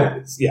blancmange.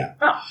 Okay.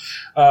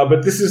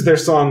 But this is their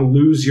song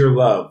 "Lose Your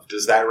Love."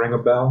 Does that ring a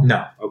bell?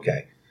 No.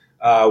 Okay.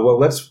 Well,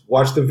 let's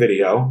watch the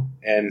video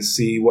and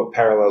see what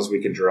parallels we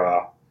can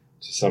draw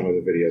to some of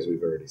the videos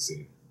we've already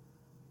seen.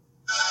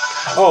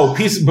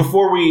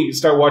 Before we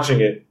start watching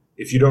it,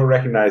 if you don't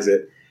recognize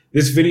it,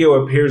 this video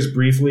appears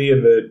briefly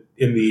in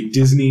the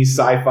Disney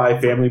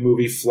sci-fi family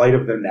movie Flight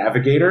of the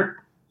Navigator.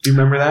 Do you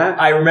remember that?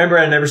 I remember.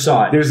 I never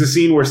saw it. There's a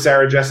scene where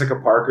Sarah Jessica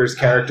Parker's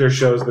character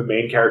shows the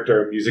main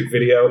character a music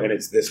video, and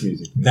it's this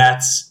music.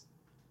 That's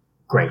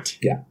great.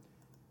 Yeah.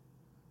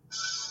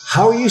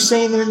 How are you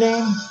saying their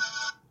name?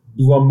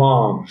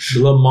 Blancmange.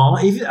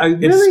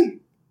 Blancmange? Really?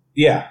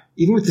 Yeah.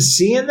 Even with the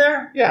C in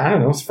there? Yeah, I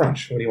don't know. It's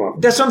French. What do you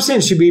want? That's what I'm saying.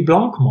 It should be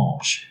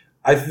blancmange.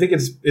 I think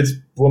it's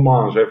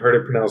blancmange. I've heard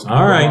it pronounced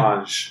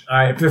blancmange. All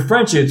right. If they're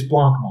French, it's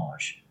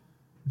blancmange,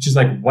 which is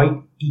like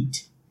white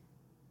eat.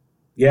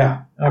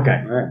 Yeah.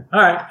 Okay. All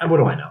right. What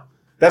do I know?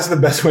 That's the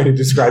best way to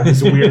describe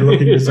this weird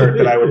looking dessert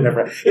that I would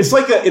never. It's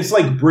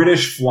like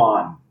British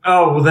flan.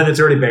 Oh well, then it's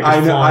already baked. I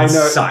know.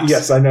 Sucks.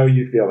 Yes, I know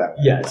you feel that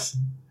way. Yes.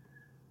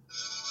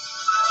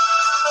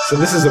 So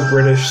this is a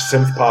British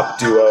synth pop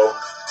duo,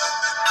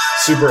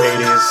 super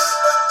 80s.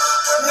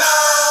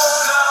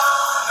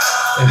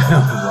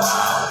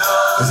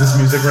 Wow. Does this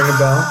music ring a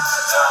bell?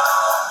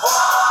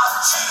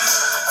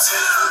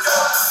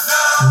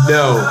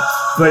 No.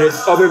 But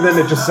other than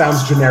it just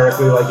sounds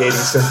generically like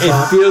 80s synth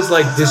pop. It feels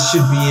like this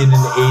should be in an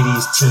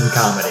 80s teen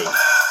comedy.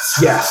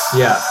 Yes.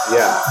 Yeah.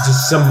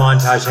 Just some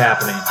montage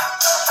happening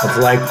of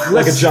like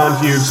a John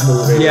Hughes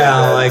movie.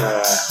 Yeah,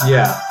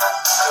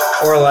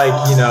 or like,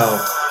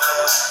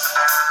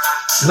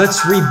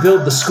 let's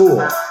rebuild the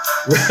school.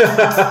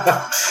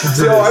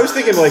 I was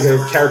thinking like a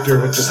character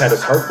who just had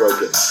his heart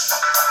broken.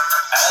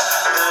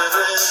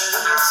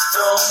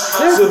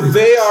 So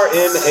they are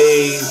in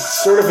a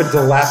sort of a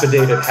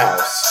dilapidated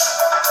house.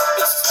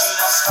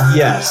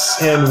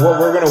 Yes. And what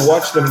we're going to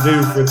watch them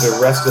do for the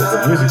rest of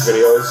the music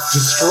video is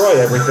destroy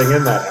everything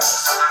in that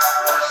house,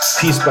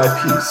 piece by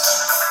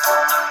piece.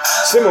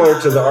 Similar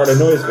to the Art of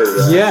Noise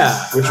video. Yeah.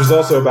 Which was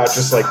also about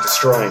just like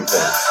destroying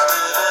things.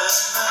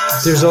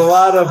 There's a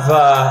lot of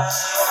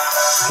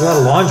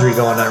laundry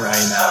going on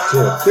right now,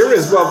 too. There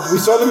is. Well, we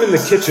saw them in the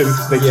kitchen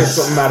because they took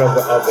something out of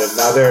the oven.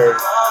 Now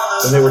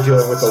then they were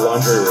dealing with the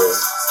laundry room.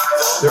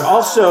 They're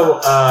also,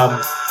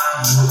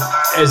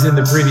 as in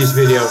the previous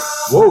video,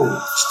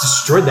 just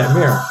destroyed that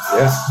mirror.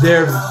 Yeah.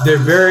 They're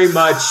very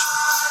much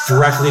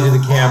directly to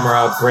the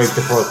camera, break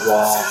the fourth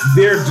wall.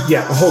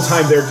 The whole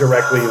time they're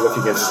directly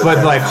looking into the camera.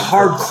 But like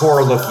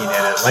hardcore looking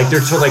at it. Like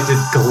they're trying to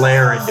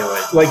glare into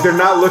it. Like they're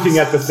not looking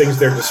at the things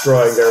they're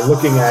destroying, they're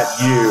looking at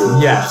you.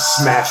 Yes.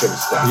 Smashing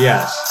stuff.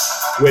 Yes.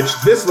 Which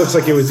this looks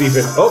like it was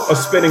even a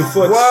spinning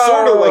foot,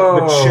 sort of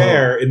like the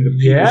chair in the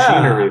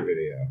Machinery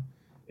video.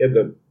 It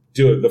had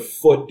the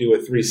foot do a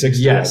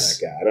 360 on that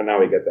guy. I don't know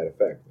how he got that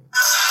effect.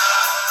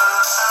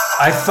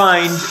 I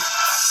find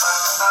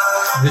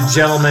the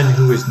gentleman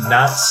who is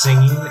not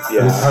singing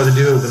would probably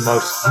do the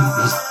most.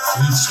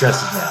 He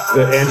stresses me out.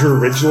 The Andrew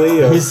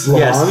Ridgeley of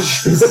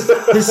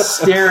Blancmange? His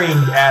staring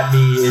at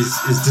me is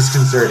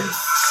disconcerting.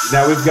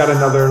 Now we've got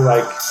another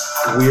like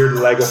weird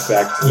leg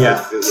effect.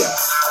 Yeah.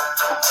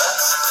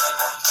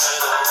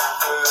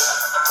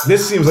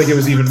 This seems like it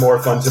was even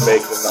more fun to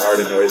make than the Art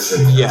of Noise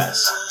video.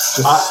 Yes.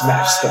 Just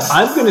smash stuff.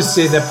 I'm going to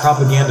say that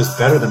Propaganda is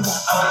better than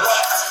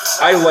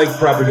Blancmange. I like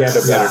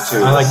Propaganda better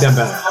too. I like them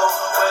better.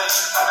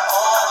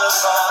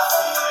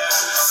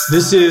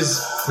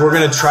 We're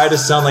going to try to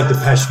sound like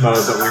Depeche Mode,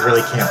 but we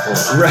really can't pull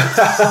it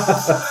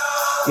off.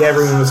 Yeah,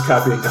 everyone was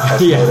copying Depeche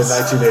Mode in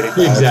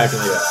 1985. Exactly.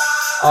 Yeah.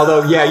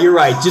 Although, you're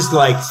right. Just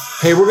like,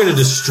 hey, we're going to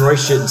destroy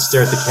shit and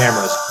stare at the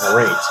cameras.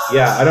 Great.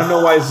 Yeah, I don't know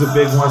why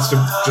Zabig wants to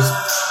just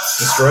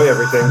destroy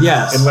everything.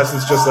 Yes. Unless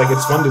it's just like,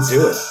 it's fun to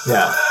do it.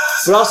 Yeah.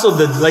 But also,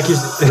 rip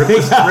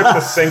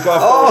the sink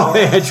off. Oh,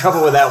 I had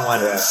trouble with that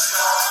one. Yeah.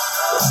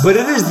 But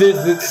it is the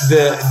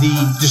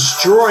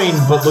destroying,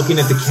 but looking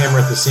at the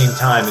camera at the same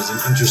time is an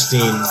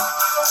interesting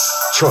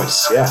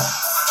choice. Yeah.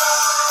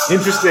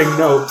 Interesting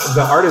note,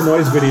 the Art of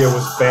Noise video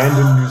was banned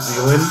in New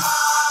Zealand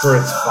for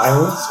its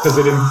violence, because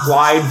it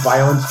implied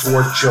violence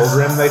toward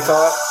children, they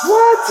thought.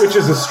 What? Which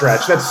is a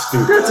stretch. That's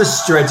stupid. That's a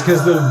stretch,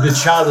 because the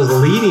child is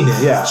leading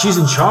it. Yeah. She's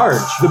in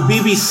charge. The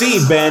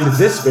BBC banned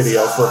this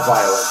video for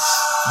violence.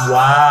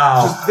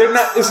 Wow.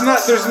 There's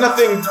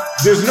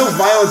no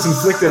violence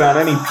inflicted on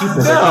any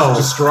people. They're just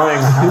destroying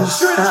a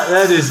house.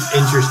 That is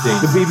interesting.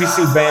 The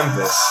BBC banned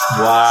this.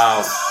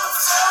 Wow.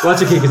 Well,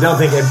 that's okay, because I don't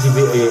think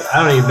MTV,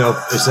 I don't even know if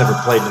it's ever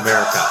played in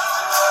America.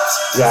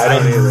 Yeah, I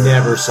don't either.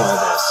 Never saw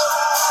this.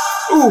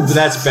 Ooh, but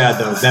that's bad,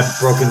 though. That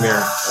broken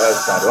mirror.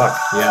 That's bad luck.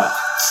 Yeah.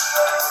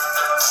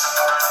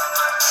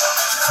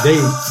 They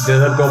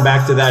end up going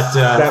back to that...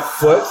 that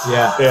foot?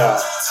 Yeah. Yeah.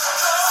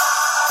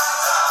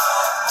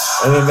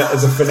 And then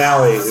the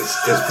finale is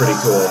pretty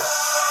cool.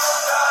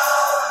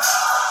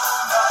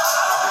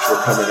 Which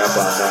we're coming up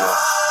on now.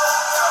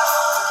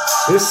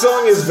 This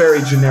song is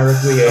very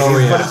generically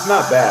 80s, but it's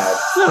not bad.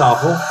 It's not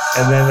awful.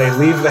 And then they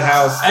leave the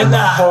house, and the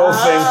whole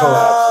thing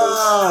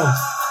collapses.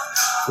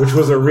 Which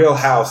was a real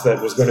house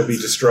that was going to be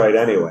destroyed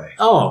anyway.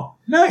 Oh,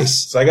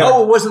 nice. So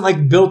it wasn't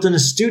like built in a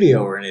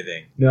studio or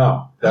anything.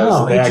 No.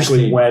 They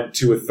actually went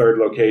to a third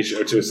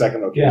location, or to a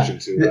second location.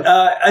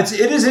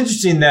 It is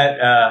interesting that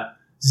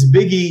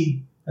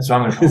Zabiggy, that's what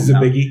I'm going to call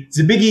him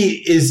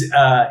Zabiggy is,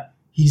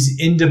 he's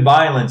into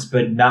violence,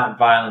 but not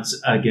violence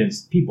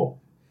against people.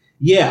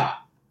 Yeah.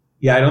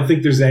 Yeah, I don't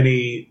think there's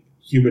any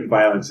human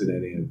violence in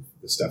any of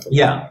the stuff.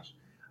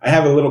 I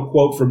have a little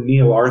quote from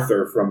Neil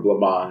Arthur from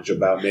Blancmange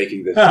about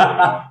making this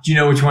video. Do you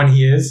know which one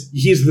he is?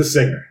 He's the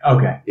singer.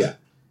 Okay. Yeah.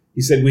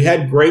 He said, "We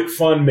had great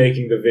fun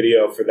making the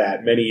video for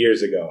that many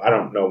years ago." I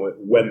don't know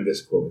when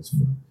this quote is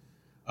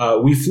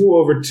from. "We flew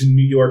over to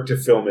New York to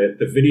film it.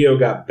 The video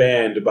got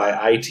banned by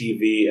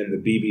ITV and the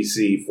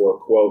BBC for,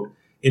 quote,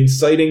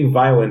 inciting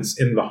violence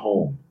in the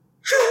home.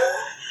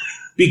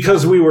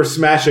 Because we were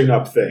smashing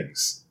up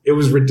things. It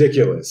was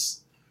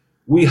ridiculous.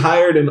 We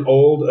hired an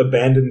old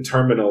abandoned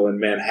terminal in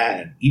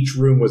Manhattan. Each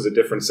room was a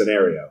different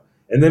scenario.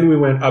 And then we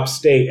went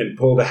upstate and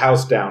pulled a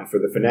house down for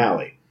the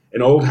finale.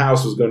 An old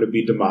house was going to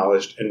be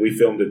demolished, and we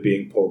filmed it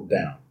being pulled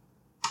down."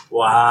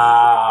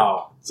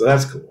 Wow. So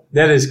that's cool.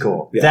 That is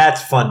cool. Yeah.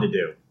 That's fun to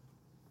do.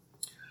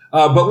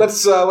 But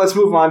let's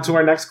move on to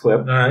our next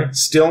clip. All right.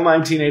 Still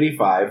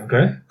 1985.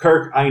 Okay.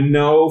 Kirk, I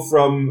know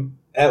from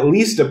at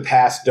least a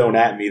past Don't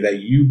At Me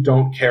that you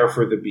don't care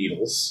for the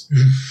Beatles.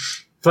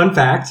 Fun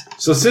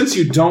fact. So since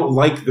you don't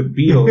like the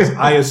Beatles,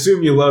 I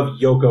assume you love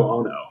Yoko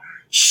Ono.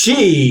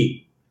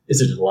 She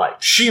is a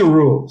delight. She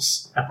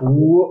rules.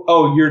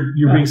 Oh, you're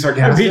being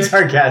sarcastic? I'm being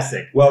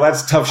sarcastic. Well,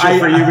 that's tough shit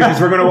for you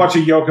because we're going to watch a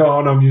Yoko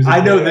Ono music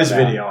video. I know this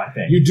video, I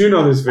think. You do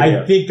know this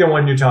video. I think the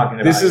one you're talking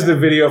about. This is the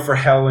video for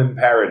Hell in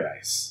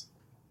Paradise.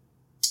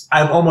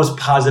 I'm almost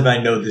positive I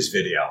know this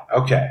video.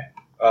 Okay.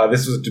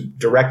 This was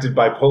directed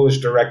by Polish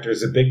director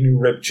Zbigniew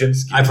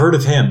Rybczynski. I've heard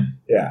of him.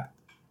 Yeah.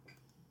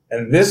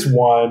 And this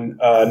won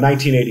a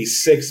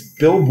 1986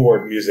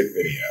 Billboard music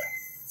video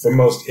for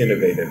most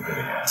innovative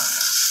video.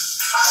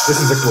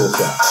 This is a cool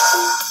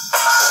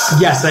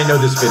song. Yes, I know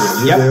this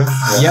video. Yep.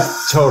 Yep,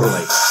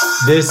 totally.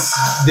 This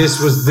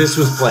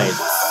was played.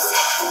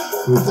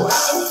 Oh boy.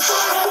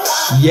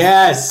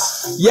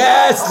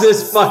 Yes,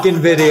 this fucking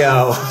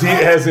video.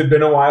 Has it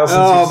been a while since?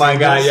 Oh my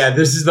god, yeah,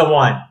 this is the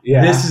one.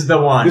 Yeah, this is the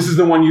one. This is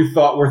the one you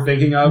thought we're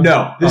thinking of.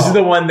 No, this is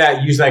the one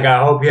that you're like,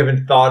 I hope you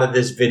haven't thought of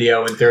this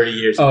video in 30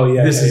 years. Oh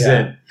yeah, this is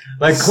it.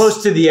 Like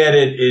close to the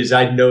edit is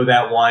I know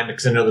that one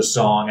because I know the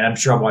song, and I'm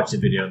sure I've watched the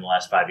video in the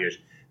last 5 years.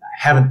 I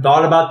haven't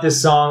thought about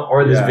this song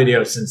or this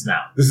video since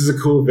now. This is a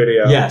cool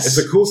video. Yes, it's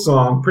a cool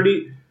song.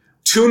 Pretty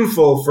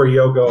tuneful for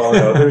Yoko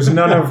Ono. There's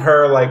none of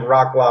her like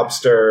Rock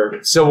Lobster.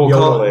 So we'll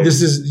call it,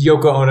 this is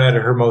Yoko Ono at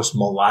her most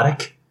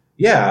melodic.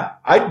 Yeah,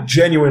 I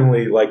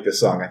genuinely like this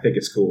song. I think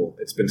it's cool.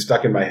 It's been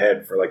stuck in my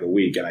head for like a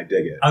week, and I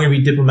dig it. I'm gonna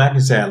be diplomatic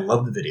and say I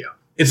love the video.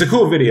 It's a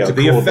cool video.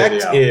 The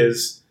effect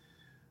is,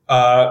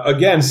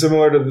 again,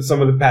 similar to some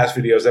of the past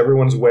videos.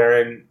 Everyone's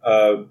wearing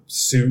a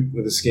suit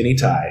with a skinny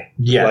tie.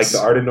 Yes, like the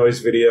Art of Noise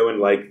video and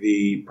like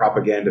the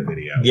propaganda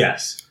video.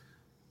 Yes.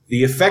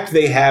 The effect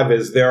they have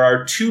is there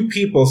are two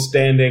people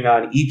standing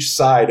on each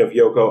side of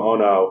Yoko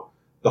Ono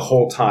the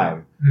whole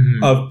time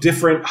of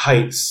different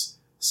heights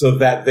so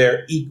that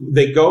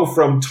they go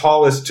from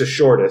tallest to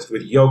shortest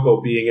with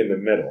Yoko being in the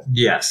middle.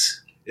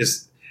 Yes.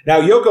 Now,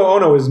 Yoko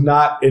Ono is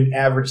not an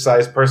average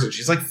sized person.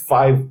 She's like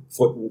 5'2",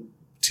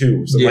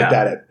 something like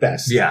that at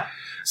best. Yeah.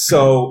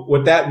 So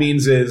what that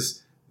means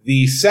is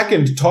the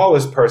second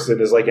tallest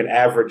person is like an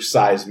average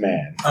sized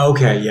man.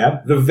 Okay,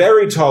 yep. The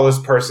very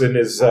tallest person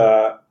is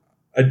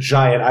a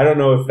giant. I don't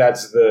know if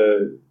that's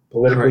the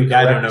politically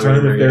correct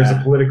term. If there's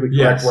a politically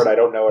correct word, I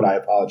don't know it. I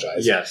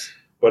apologize. Yes.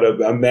 But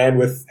a man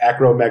with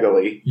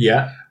acromegaly.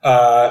 Yeah.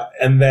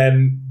 And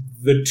then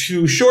the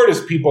two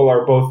shortest people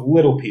are both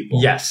little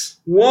people.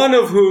 Yes. One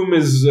of whom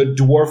is a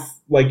dwarf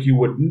like you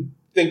would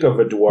think of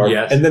a dwarf.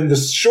 Yes. And then the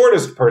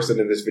shortest person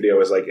in this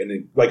video is like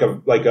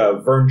a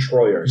Vern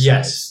Troyer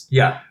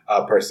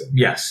person.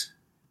 Yes.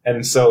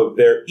 And so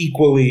they're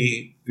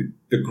equally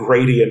the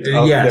gradient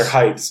of their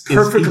heights is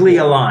perfectly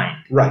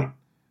aligned. Right.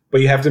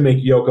 But you have to make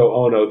Yoko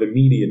Ono the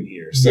median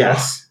here. So,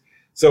 yes.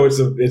 So it's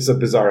a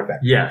bizarre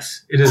effect.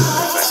 Yes, it is a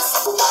bizarre effect.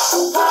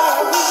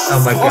 Oh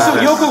my god. Also,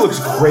 Yoko looks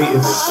great in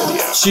this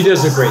video. She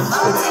does look great in this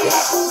video.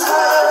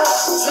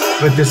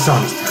 But this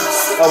song is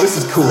terrible. Oh, this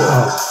is cool.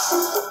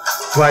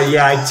 But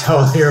yeah, I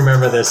totally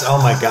remember this. Oh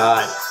my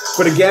god.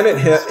 But again, it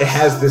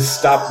has this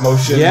stop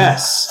motion.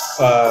 Yes.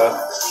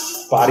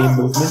 Body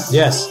movement.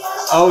 Yes.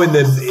 Oh, in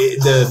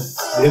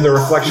the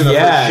reflection of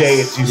her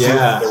shades, you see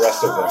the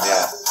rest of them.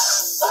 Yeah.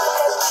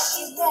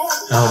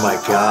 Oh my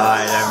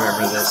god, I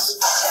remember this.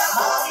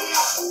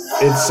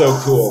 It's so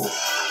cool.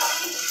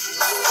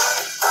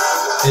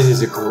 It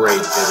is a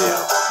great video.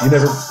 You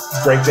never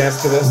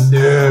breakdance to this?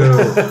 No,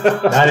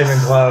 not even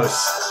close.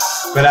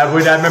 But I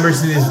remember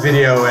seeing this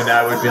video and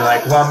I would be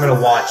like, well, I'm going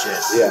to watch it.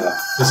 Yeah.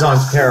 The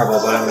song's terrible,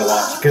 but I'm going to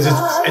watch it because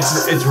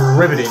it's a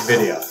riveting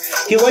video.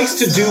 He likes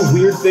to do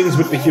weird things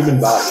with the human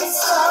body.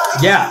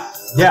 Yeah,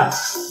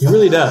 he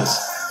really does.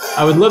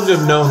 I would love to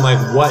have known like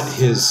what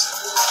his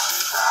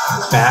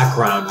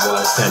background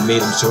was that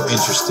made him so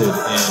interested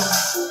in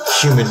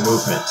human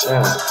movement.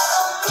 Yeah.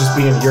 Just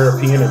being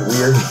European and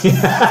weird.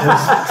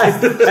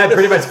 That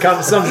pretty much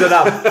sums it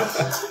up.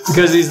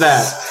 Because he's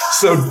that.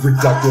 So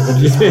reductive and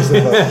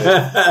dismissive of it.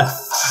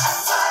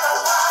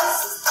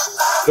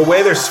 The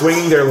way they're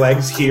swinging their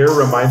legs here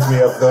reminds me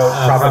of the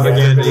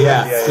propaganda.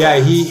 Yeah,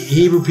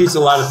 he repeats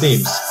a lot of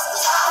themes.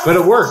 But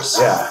it works.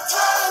 Yeah.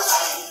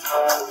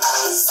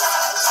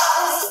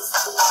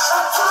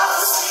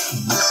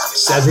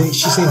 I think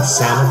she's saying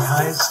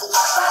sanitized?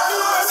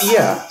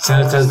 Yeah.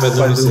 Sanitized by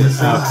Lunacy.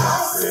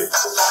 Okay.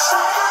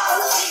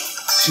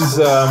 She's,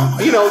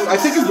 I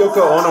think of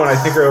Yoko Ono and I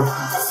think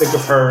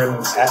of her in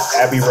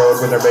Abbey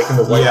Road when they're making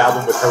the White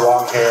Album with her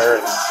long hair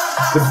and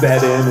the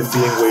bed in and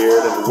being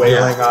weird and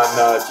wailing on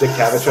Dick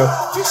Cavett.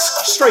 She's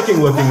striking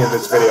looking in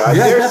this video. I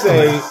dare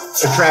say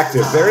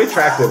attractive, very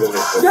attractive in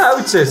this video. Yeah, I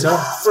would say so.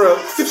 For a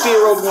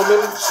 15-year-old woman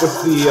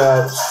with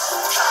the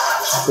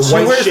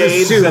white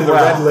shades and the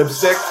red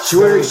lipstick.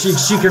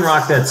 She can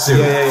rock that suit.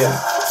 Yeah.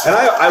 And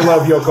I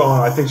love Yoko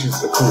Ono. I think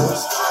she's the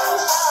coolest.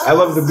 I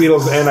love the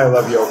Beatles and I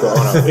love Yoko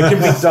Ono. It can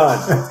be done.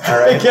 All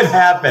right? It can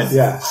happen.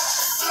 Yeah.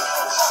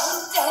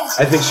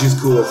 I think she's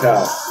cool as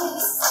hell.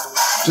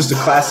 Just a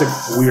classic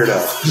weirdo.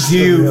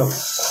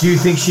 Do you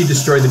think she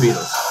destroyed the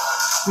Beatles?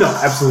 No,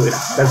 absolutely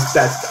not. That's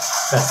dumb.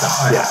 That's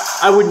dumb. Yeah.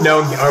 I wouldn't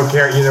know or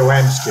care either way.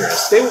 I'm just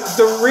curious.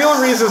 The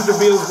real reasons the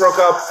Beatles broke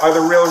up are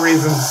the real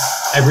reasons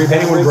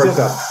anyone broke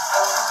up.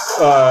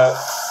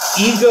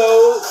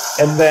 Ego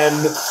and then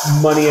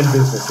money and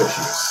business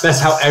issues. That's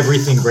how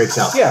everything breaks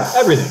out. Yeah.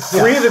 Everything.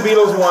 Yeah. 3 of the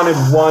Beatles wanted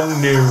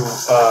one new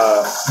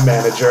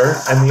manager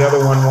and the other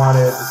one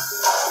wanted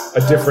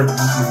a different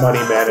money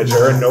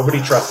manager and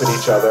nobody trusted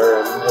each other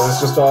and it was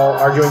just all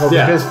arguing over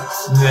business.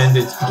 And then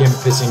it became a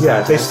pissing contest.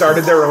 Yeah, they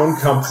started their own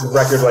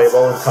record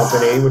label and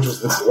company, which was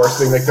the worst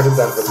thing they could have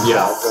done for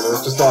themselves. And it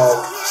was just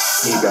all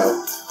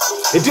ego.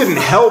 It didn't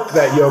help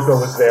that Yoko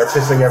was there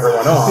pissing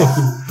everyone off.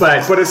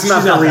 but it's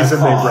not the reason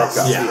they broke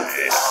up. Yeah.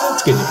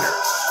 It's good to hear.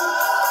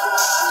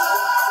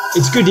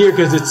 It's good to hear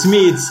because to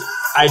me,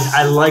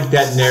 I like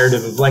that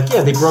narrative of like,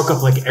 yeah, they broke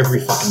up like every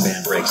fucking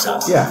band breaks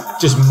up. Yeah.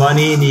 Just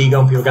money and ego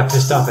and people got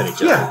pissed off at each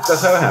other. Yeah,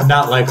 that's how it happened.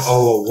 Not like,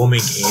 oh, a woman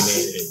came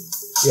in and...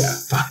 Yeah.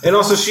 And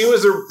also she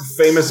was a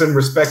famous and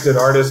respected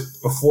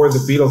artist before the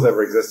Beatles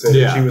ever existed.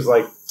 Yeah. And she was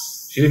like,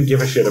 she didn't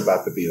give a shit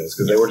about the Beatles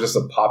because they were just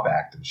a pop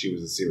act and she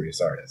was a serious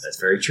artist. That's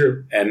very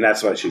true. And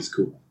that's why she's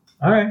cool.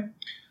 All right.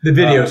 The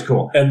video's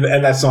cool. And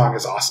that song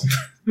is awesome.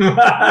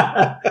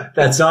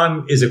 That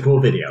song is a cool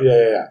video.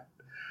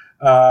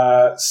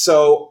 Yeah.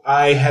 So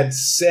I had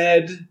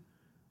said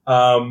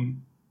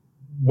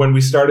when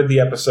we started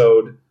the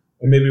episode,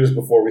 or maybe it was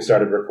before we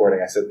started recording,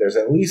 I said there's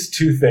at least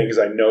 2 things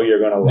I know you're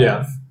going to love.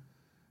 Yeah.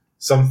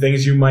 Some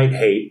things you might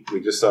hate.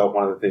 We just saw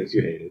one of the things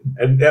you hated,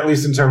 and at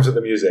least in terms of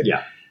the music.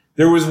 Yeah.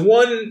 There was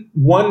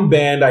one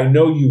band I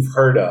know you've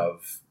heard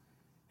of,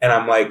 and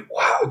I'm like,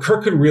 wow,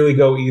 Kirk could really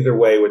go either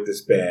way with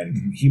this band.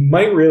 Mm-hmm. He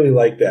might really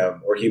like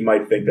them, or he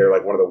might think they're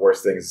like one of the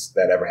worst things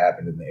that ever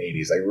happened in the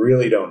 80s. I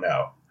really don't know.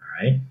 All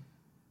right.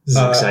 This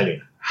is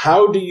exciting.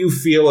 How do you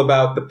feel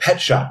about the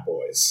Pet Shop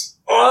Boys?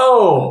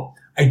 Oh,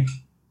 I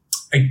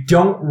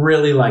don't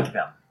really like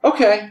them.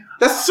 Okay.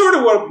 That's sort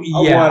of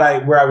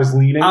where I was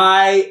leaning.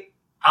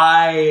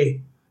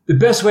 The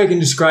best way I can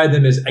describe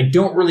them is I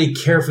don't really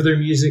care for their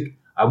music.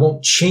 I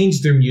won't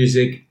change their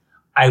music.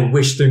 I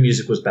wish their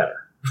music was better.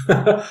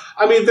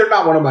 I mean, they're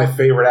not one of my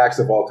favorite acts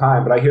of all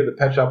time, but I hear the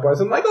Pet Shop Boys.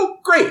 I'm like, oh,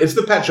 great. It's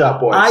the Pet Shop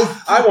Boys.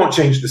 I won't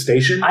change the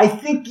station. I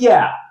think,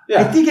 yeah.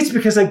 I think it's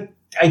because I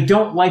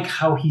don't like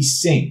how he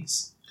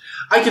sings.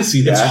 I can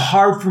see that. It's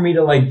hard for me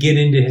to like get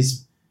into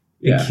his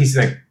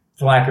like,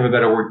 for lack of a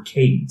better word,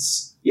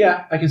 cadence.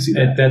 Yeah, I can see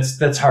that.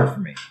 That's hard for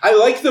me. I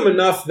like them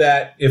enough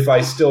that if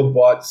I still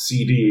bought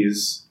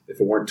CDs, if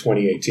it weren't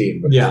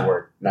 2018, but if it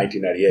were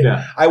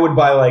 1998, I would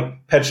buy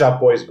like Pet Shop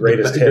Boys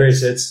Greatest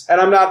Hits. And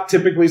I'm not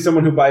typically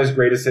someone who buys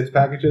Greatest Hits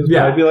packages, but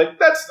I'd be like,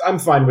 I'm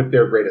fine with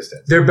their Greatest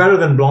Hits. They're better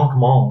than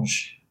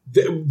Blancmange.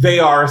 They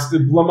are.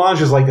 Blancmange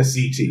is like a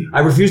CT.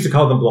 I refuse to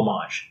call them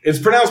Blancmange. It's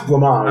pronounced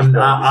Blancmange.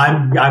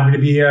 I'm going to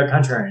be a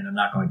contrarian. I'm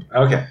not going to.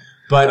 Okay.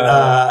 But,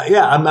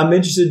 I'm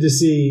interested to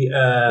see...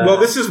 well,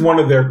 this is one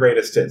of their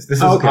greatest hits. This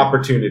is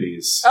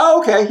Opportunities.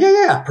 Oh, okay.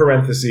 Yeah.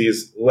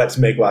 Parentheses, let's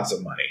make lots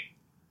of money.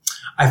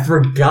 I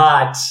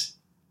forgot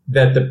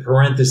that the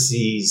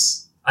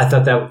parentheses... I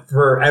thought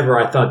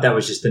that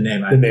was just the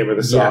name. The name of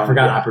the song. Yeah, I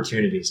forgot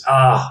Opportunities.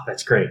 Ah,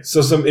 that's great.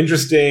 So some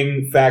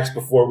interesting facts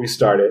before we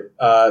started.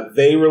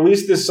 They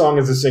released this song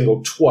as a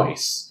single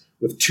twice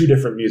with 2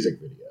 different music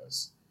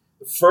videos.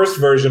 The first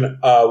version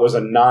was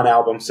a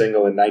non-album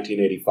single in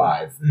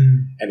 1985,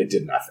 and it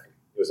did nothing.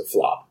 It was a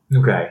flop.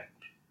 Okay.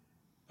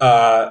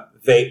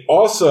 They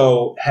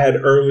also had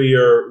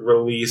earlier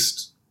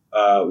released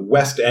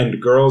West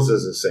End Girls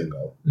as a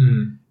single,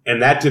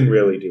 and that didn't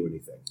really do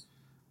anything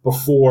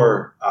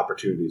before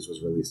Opportunities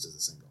was released as a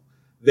single.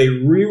 They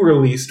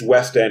re-released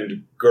West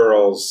End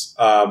Girls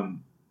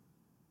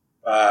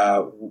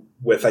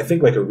with, I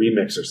think, like a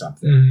remix or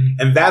something.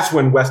 And that's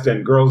when West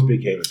End Girls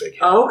became a big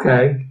hit. Oh,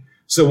 okay.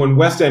 So when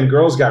West End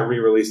Girls got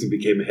re-released and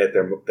became a hit,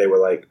 they were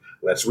like,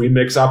 let's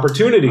remix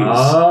Opportunities.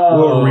 Oh.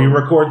 We'll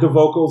re-record the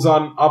vocals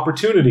on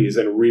Opportunities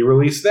and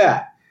re-release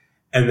that.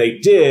 And they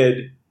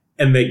did,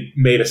 and they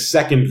made a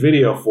second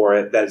video for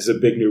it that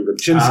Zbigniew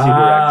Rybczynski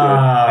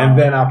directed, and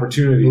then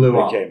Opportunities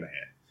became a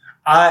hit.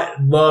 I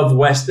love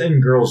West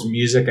End Girls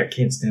music. I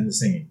can't stand the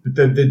singing. But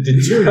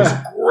the tune is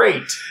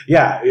great.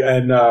 Yeah,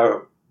 and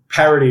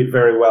parodied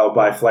very well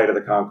by Flight of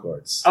the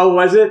Conchords. Oh,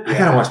 was it? Yeah. I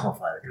gotta watch more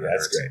Flight of the Conchords. Yeah,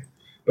 that's great.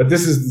 But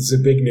this is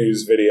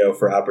Zbignew's video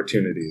for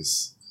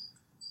Opportunities.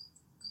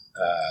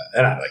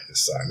 And I like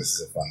this song. This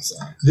is a fun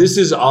song. This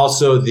is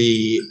also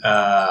the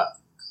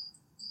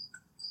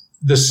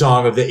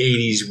song of the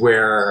 80s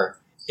where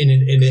in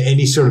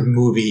any sort of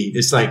movie,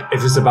 it's like,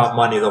 if it's about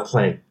money, they'll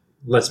play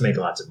Let's Make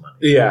Lots of Money.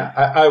 Yeah.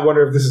 I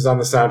wonder if this is on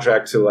the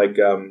soundtrack to like,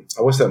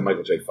 what's that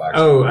Michael J. Fox?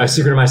 Oh, A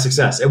Secret of My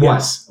Success. It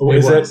was. Oh,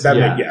 is it? That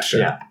yeah.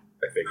 Sure. Yeah.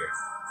 I figure.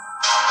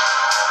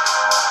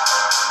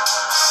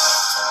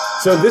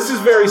 So this is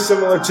very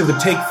similar to the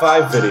Take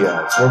 5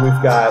 video, where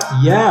we've got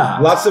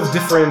lots of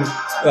different,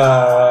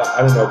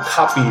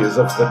 copies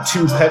of the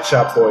 2 Pet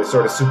Shop Boys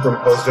sort of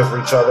superimposed over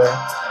each other,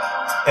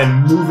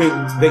 and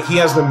he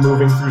has them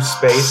moving through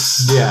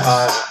space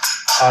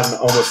on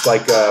almost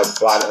like a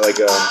body, what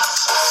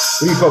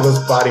do you call those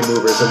body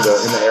movers in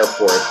the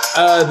airport?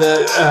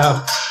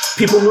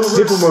 People movers.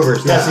 People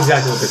movers. That's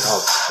exactly what they're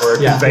called. Or a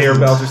conveyor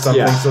belt or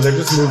something. Yeah. So they're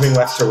just moving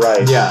left to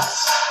right. Yeah.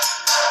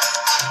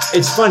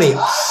 It's funny.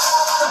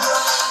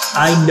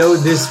 I know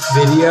this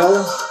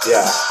video.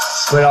 Yeah.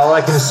 But all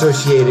I can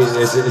associate it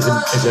is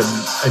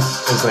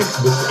like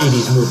with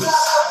 80s movies.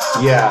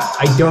 Yeah.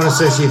 I don't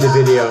associate the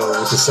video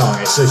with the song.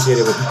 I associate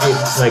it with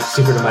like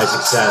Secret of My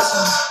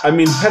Success. I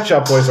mean, Pet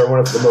Shop Boys are one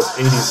of the most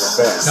 80s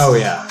bands. Oh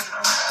yeah.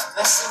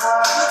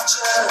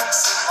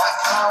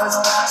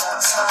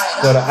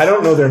 But I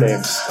don't know their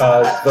names.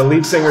 The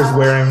lead singer's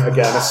wearing,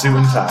 again, a suit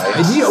and tie.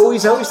 And I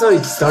always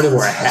thought he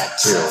wore a hat,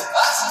 too.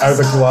 Are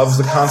the gloves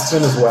the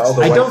constant as well?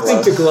 I don't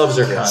think the gloves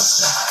are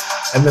constant.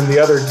 And then the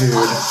other dude,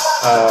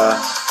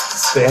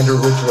 the Andrew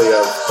Ridgeley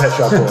of Pet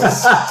Shop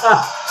Boys,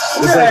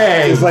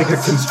 is like a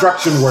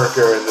construction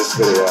worker in this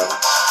video.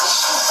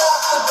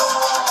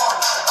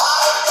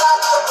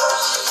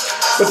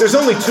 But there's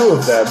only two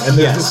of them, and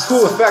there's this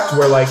cool effect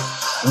where, like,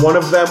 one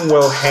of them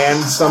will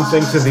hand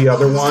something to the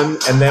other one,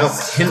 and then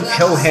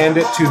he'll hand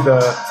it to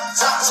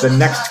the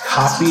next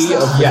copy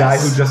of the guy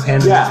who just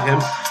handed it to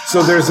him.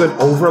 So there's an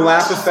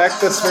overlap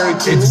effect that's very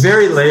cool. It's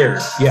very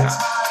layered. Yeah.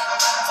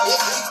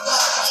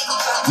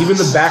 Even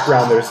the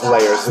background, there's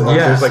layers.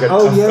 There's like a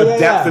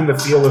depth in the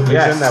field of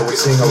vision that we're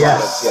seeing a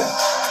lot of. Yeah.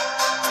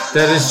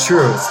 That is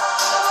true.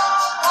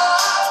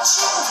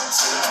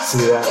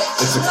 See that?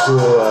 It's a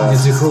cool...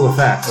 it's a cool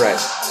effect. Right.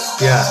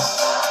 Yeah.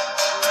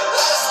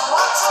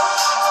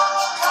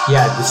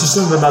 Yeah, there's just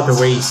something about the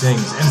way he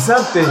sings. And it's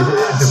not the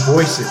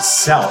voice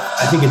itself.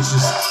 I think it's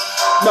just...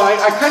 No,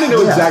 I kind of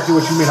know exactly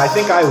what you mean. I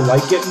think I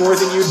like it more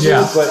than you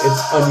do, but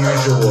it's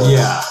unusual.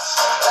 Yeah.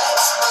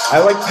 I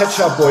like Pet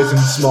Shop Boys in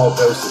small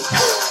doses.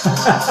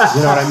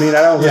 You know what I mean?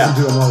 I don't listen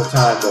to them all the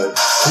time, but...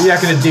 You're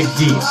not going to dig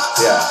deep.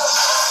 Yeah.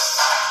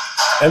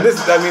 And this,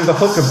 I mean, the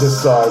hook of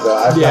this song, though.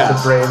 I've got the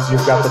brains,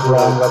 you've got the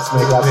brawn, let's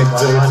make lots of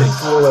money. It's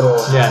a cool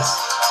little... Yes.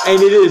 And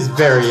it is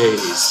very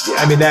 80s. Yeah.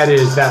 I mean, that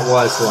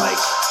was like...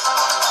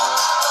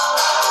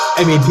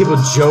 I mean, people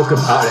joke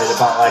about it,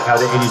 about like how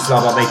the 80s was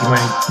all about making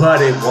money,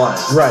 but it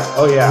was. Right.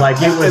 Oh, yeah. Like,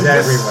 it was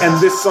everywhere.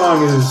 And this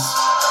song is...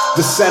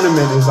 The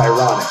sentiment is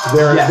ironic.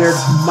 They're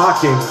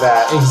mocking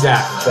that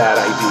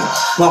idea.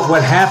 But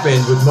what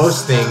happened with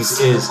most things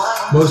is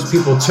most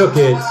people took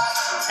it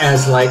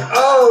as like,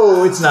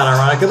 oh, it's not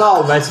ironic at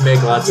all. Let's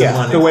make lots of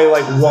money. The way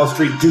like Wall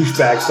Street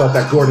douchebags thought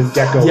that Gordon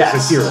Gekko was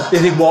a hero. They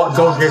think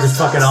Gordon Gekko's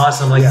fucking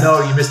awesome. Like,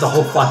 no, you missed the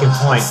whole fucking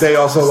point. They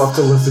also love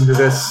to listen to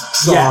this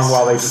song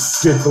while they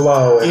just did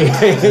blow.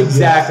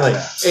 Exactly.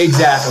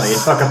 Exactly. And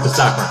fuck up the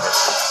stock market.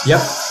 Yep.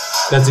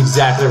 That's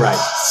exactly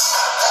right.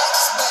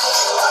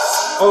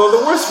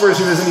 Although the worst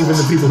version isn't even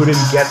the people who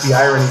didn't get the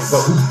irony,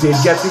 but who did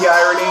get the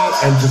irony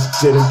and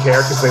just didn't care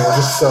because they were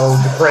just so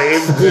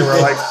depraved. They were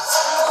like,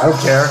 I don't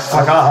care.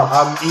 Fuck off.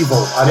 I'm evil.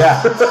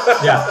 Yeah.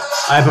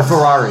 I have a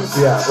Ferrari.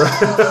 Yeah.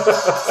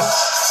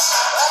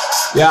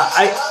 Yeah.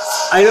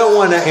 I don't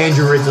want to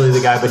Andrew Ridgeley the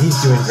guy, but he's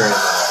doing very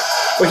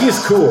well. Well, he's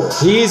cool.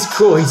 He's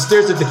cool. He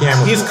stares at the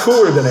camera. He's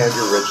cooler than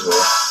Andrew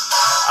Ridgeley.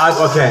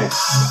 Okay.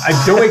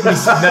 Don't make me...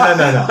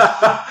 No.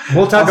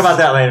 We'll talk about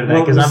that later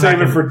then. We'll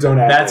save it for Don't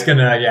Act Me. That's going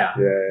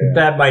to...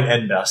 That might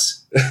end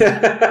us.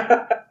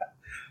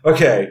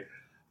 Okay.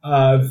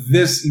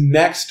 This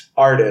next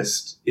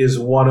artist is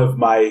one of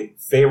my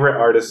favorite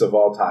artists of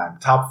all time.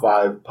 Top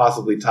 5,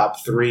 possibly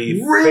top 3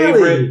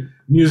 favorite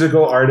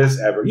musical artists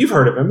ever. You've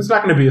heard of him. It's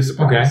not going to be a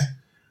surprise. Okay.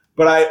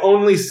 But I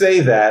only say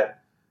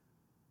that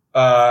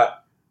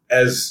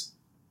as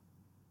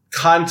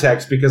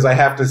context because I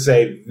have to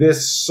say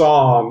this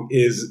song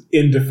is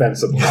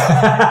indefensible.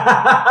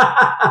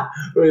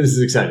 This is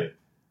exciting.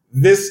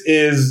 This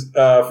is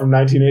from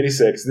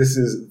 1986. This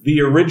is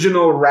The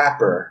Original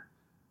Rapper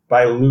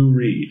by Lou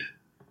Reed.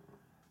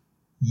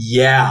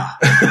 Yeah.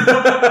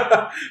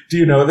 Do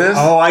you know this?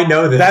 Oh, I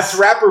know this. That's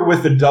rapper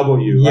with a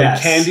W. Yes.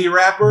 Like Candy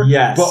Rapper.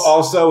 Yes. But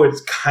also it's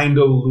kind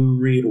of Lou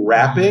Reed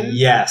rapping.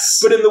 Yes.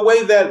 But in the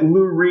way that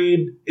Lou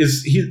Reed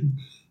is...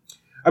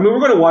 I mean, we're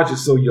going to watch it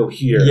so you'll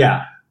hear.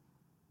 Yeah.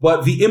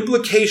 But the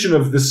implication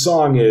of this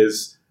song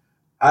is,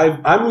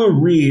 I'm Lou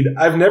Reed.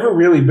 I've never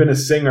really been a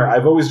singer.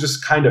 I've always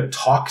just kind of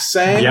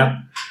sang. Yep.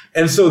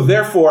 And so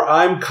therefore,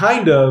 I'm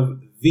kind of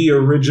the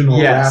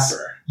original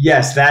rapper.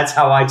 Yes, that's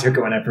how I took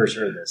it when I first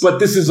heard this. But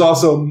this is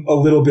also a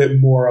little bit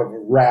more of a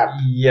rap.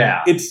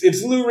 Yeah.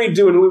 It's Lou Reed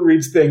doing Lou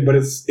Reed's thing, but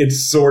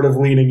it's sort of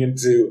leaning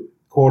into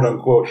quote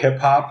unquote hip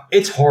hop.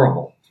 It's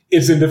horrible.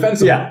 It's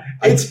indefensible. Yeah.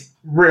 It's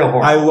real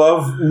horrible. I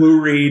love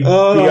Lou Reed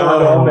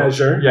beyond all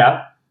measure.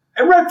 Yeah.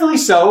 And rightfully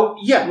so.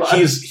 Yeah.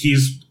 He's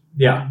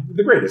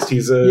the greatest.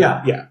 He's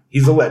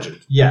a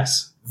legend.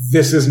 Yes.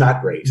 This is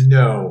not great.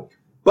 No.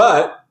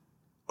 But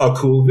a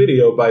cool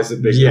video by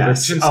Zbigniew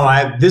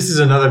Brzezinski. This is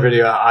another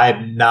video I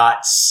have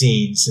not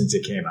seen since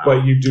it came out.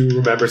 But you do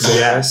remember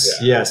saying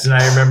yes, and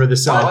I remember the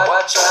song.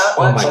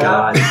 Oh my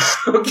God.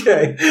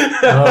 Okay.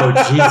 Oh,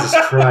 Jesus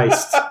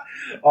Christ.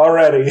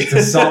 Already. It's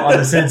a song on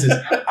the senses.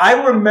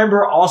 I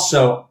remember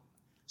also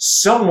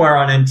somewhere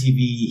on MTV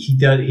he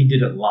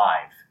did it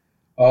live.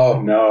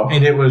 Oh no.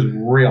 And it was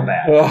real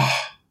bad. Oh.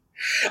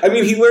 I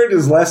mean, he learned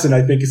his lesson, I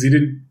think, because he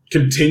didn't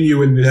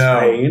continue in this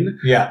vein.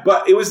 Yeah.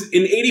 But it was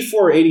in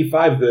 84,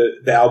 85,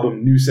 the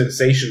album New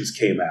Sensations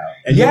came out.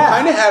 And you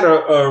kind of had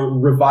a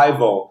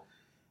revival.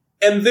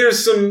 And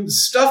there's some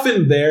stuff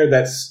in there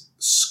that's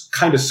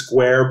kind of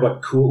square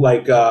but cool,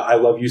 like I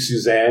Love You,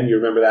 Suzanne. You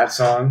remember that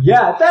song?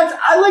 Yeah,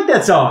 I like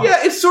that song. Yeah,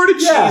 it's sort of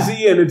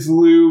cheesy, and it's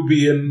Lou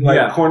being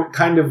like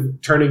kind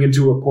of turning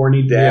into a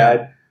corny dad.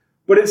 Yeah.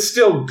 But it's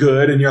still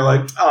good, and you're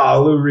like,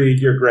 oh, Lou Reed,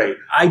 you're great.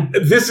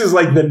 This is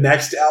like the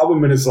next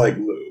album, and it's like,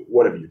 Lou,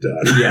 what have you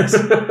done. Yes.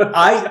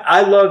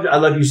 I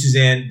love you,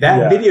 Suzanne.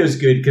 That video is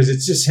good because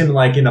it's just him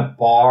like in a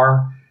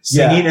bar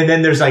singing, and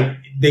then there's like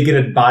they get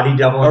a body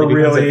double and he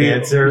becomes a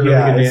dancer.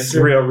 Yeah, it's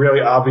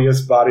really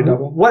obvious body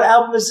double. What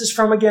album is this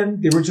from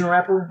again? The original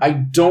rapper? I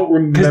don't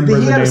remember the name of the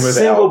album. He had a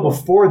single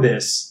before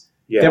this.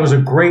 Yeah. That was a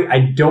great. I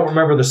don't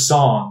remember the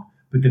song,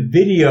 but the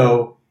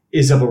video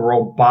is of a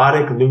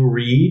robotic Lou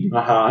Reed.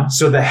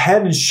 So the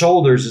head and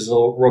shoulders is a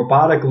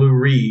robotic Lou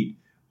Reed,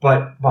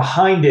 but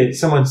behind it,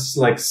 someone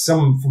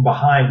from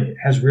behind it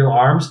has real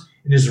arms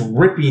and is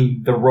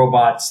ripping the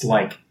robot's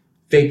like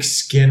fake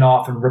skin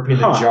off and ripping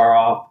the jar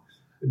off.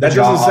 That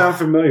doesn't sound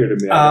familiar to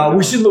me.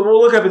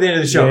 We'll look up at the end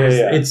of the show.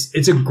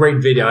 It's a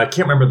great video. I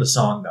can't remember the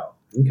song though.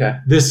 Okay.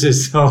 This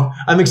is so.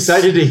 I'm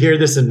excited to hear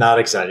this and not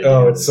excited.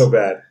 Oh, it's so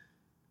bad.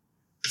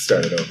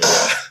 Start it over.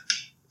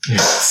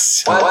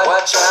 Yes.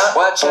 Watch out.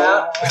 Watch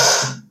out.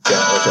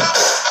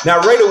 Now,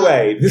 right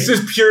away, this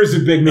is pure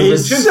Zbigniew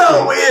Rybczynski. It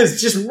so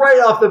is, just right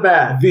off the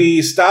bat.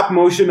 The stop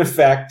motion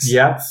effect.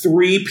 Yep.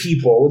 3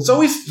 people. It's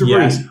always 3.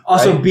 Yes.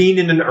 Also being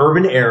in an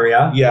urban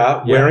area.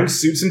 Yeah. Wearing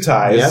suits and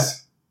ties. Yep.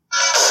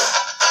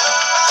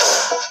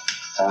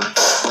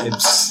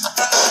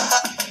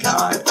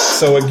 God.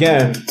 So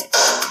again,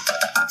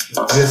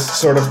 this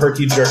sort of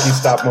herky-jerky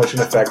stop-motion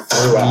effect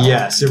throughout.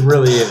 Yes, it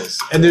really is.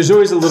 And there's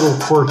always a little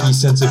quirky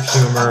sense of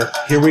humor.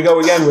 Here we go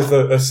again with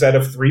a set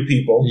of 3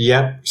 people.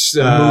 Yep.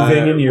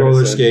 Moving in unison.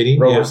 Roller skating.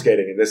 Roller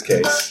skating in this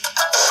case.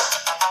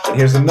 And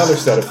here's another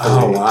set of 3.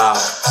 Oh, wow.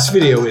 This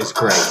video is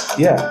great.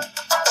 Yeah.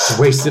 It's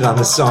wasted on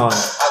the song.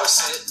 I was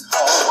sitting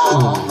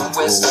home on the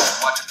West End,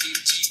 watching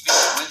TV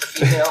with a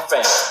female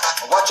friend.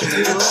 Watching the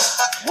news.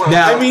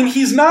 Now, I mean,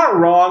 he's not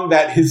wrong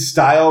that his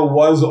style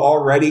was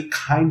already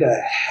kind of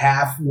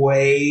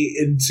halfway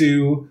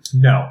into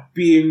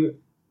being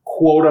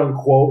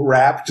quote-unquote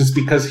rap just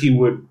because he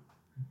would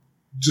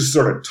just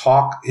sort of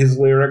talk his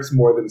lyrics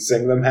more than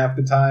sing them half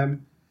the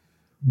time.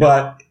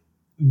 But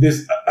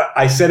this,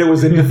 I said it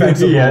was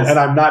indefensible, and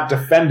I'm not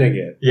defending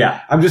it.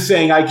 Yeah. I'm just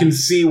saying I can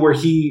see where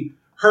he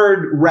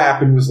heard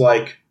rap and was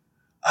like,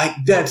 I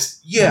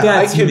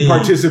can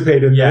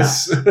participate in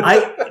this.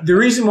 The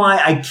reason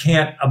why I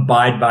can't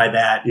abide by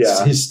that,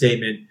 his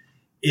statement,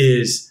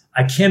 is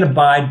I can't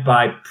abide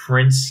by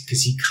Prince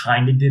because he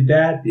kind of did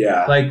that.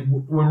 Yeah. Like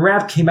when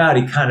rap came out,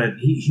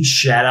 he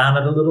shat on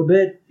it a little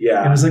bit.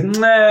 Yeah. And was like,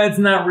 nah, it's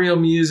not real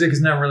music. It's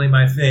not really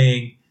my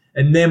thing.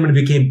 And then when it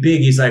became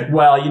big, he's like,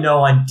 well,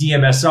 on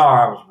DMSR,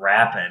 I was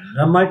rapping. And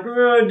I'm like,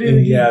 oh,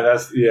 dude.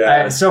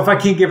 Yeah, so if I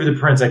can't give it to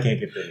Prince, I can't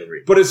give it to Lou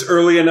Reed. But it's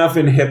early enough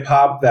in hip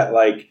hop that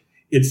like,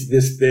 it's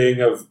this thing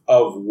of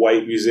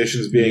white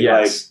musicians being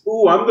like,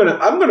 "Ooh, I'm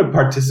gonna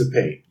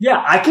participate."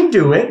 Yeah, I can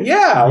do it.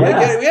 Yeah.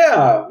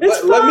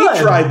 Let me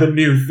try the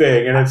new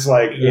thing, and it's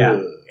like,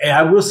 ugh. And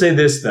I will say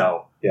this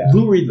though,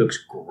 Lou Reed looks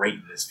great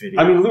in this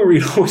video. I mean, Lou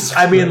Reed always.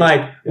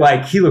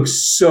 Like he looks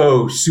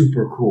so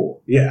super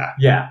cool. Yeah,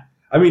 yeah.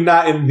 I mean,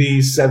 not in the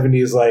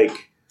 '70s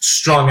like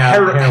strung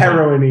out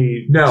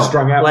heroin-y. No,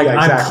 strung out. Like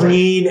exactly. I'm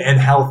clean and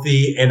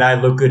healthy, and I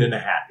look good in a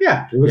hat.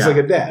 Yeah, he looks like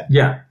a dad.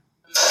 Yeah.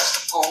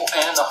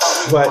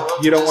 But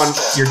you don't want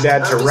your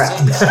dad to rap.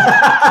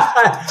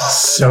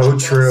 So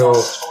true.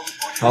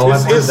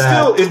 It's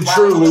still, in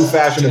true Lou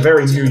fashion, a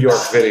very New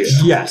York video.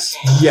 Yes.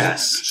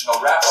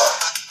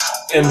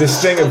 And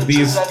this thing of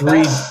these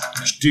 3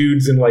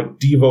 dudes in like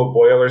Devo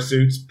boiler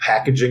suits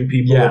packaging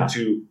people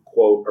into,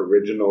 quote,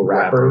 original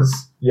rappers.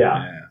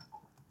 Yeah.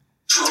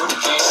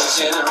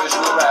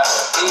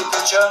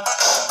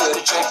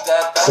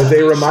 But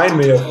they remind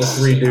me of the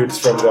 3 dudes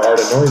from the Art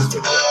of Noise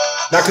video.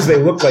 Not because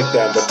they look like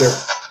them, but they're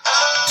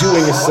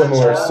doing a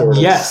similar sort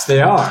of... Yes,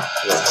 they are.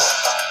 Yeah.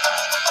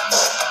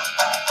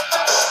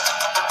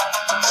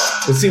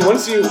 But see,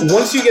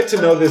 once you get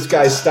to know this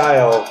guy's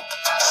style,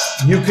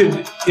 you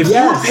could... If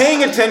you were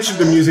paying attention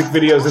to music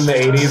videos in the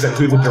 80s and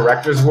who the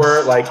directors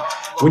were, like...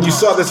 When you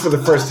saw this for the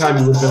first time,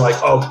 you would have been like,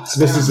 "Oh,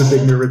 this is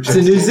Zbigniew Rybczynski." It's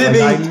a new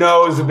Zibby. Like, I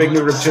know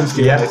Zbigniew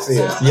Rybczynski when I see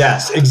it.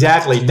 Yes,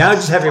 exactly. Now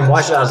just having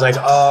watched it, I was like,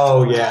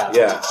 "Oh yeah."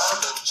 Yeah.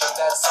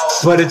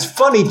 But it's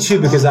funny too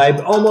because I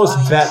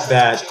almost bet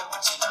that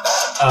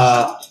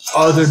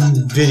other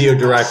video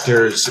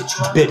directors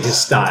bit his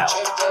style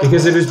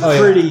because it was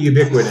pretty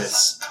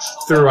ubiquitous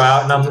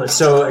throughout, and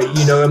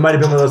it might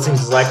have been one of those things.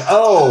 It's like,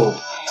 oh.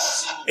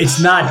 It's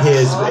not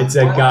his. It's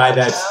a guy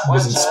that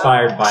was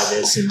inspired by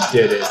this and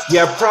did it.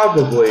 Yeah,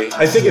 probably.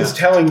 I think it's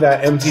telling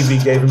that MTV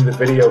gave him the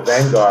video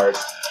Vanguard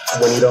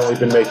when he'd only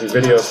been making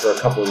videos for a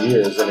couple of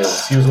years, and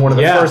he was one of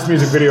the first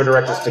music video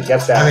directors to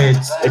get that. I mean,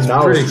 it's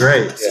pretty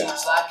great. Yeah.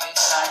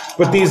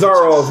 But these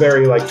are all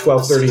very like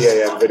 12:30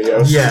 a.m.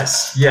 videos.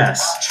 Yes.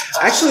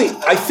 Actually,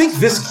 I think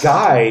this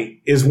guy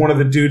is one of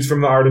the dudes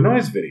from the Art of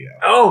Noise video.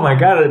 Oh my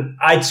god,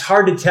 it's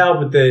hard to tell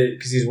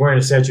because he's wearing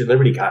a Statue of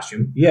Liberty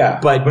costume. Yeah,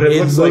 but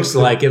it looks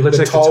like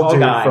the tall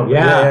guy.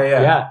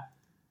 Yeah.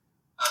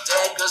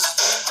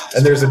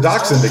 And there's a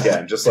dachshund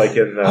again, just like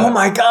in the. Oh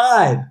my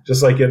god!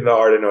 Just like in the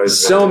Art of Noise.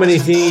 So many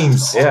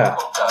themes. Yeah.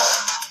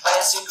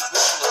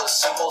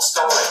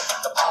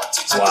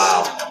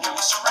 Wow.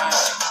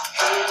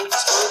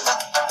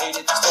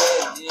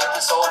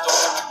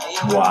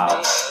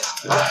 Wow.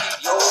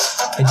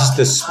 And just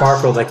the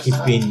sparkle that keeps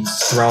being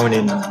thrown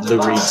in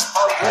Lou Reed's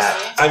hat.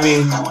 I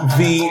mean,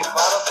 the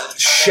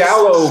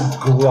shallow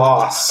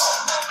gloss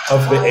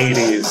of the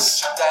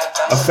 80s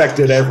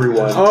affected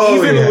everyone. Oh,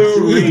 even yeah.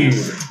 Lou Reed,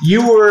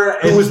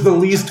 who was the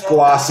least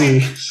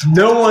glossy.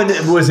 No one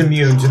was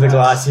immune to the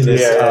glossiness.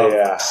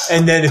 Yeah.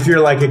 And then if you're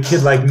like a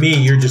kid like me,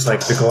 you're just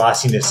like, the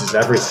glossiness is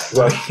everything.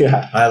 Well,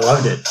 yeah. I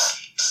loved it.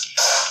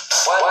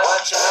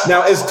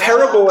 Now, as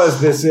terrible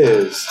as this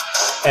is,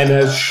 and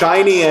as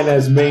shiny and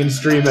as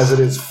mainstream as it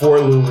is for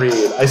Lou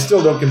Reed, I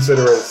still don't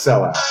consider it a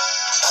sellout.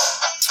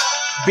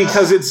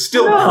 Because it's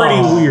still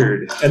pretty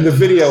weird, and the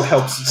video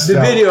helps The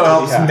video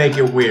helps make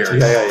it weird.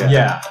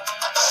 Yeah.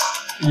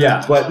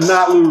 But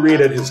not Lou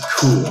Reed at his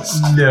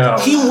coolest. No.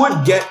 He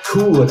would get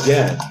cool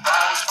again,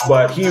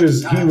 but he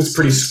was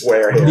pretty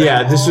square here.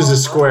 Yeah, this was a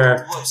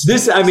square.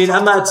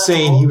 I'm not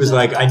saying he was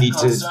like, I need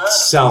to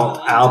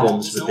sell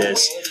albums with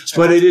this,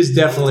 but it is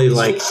definitely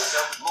like,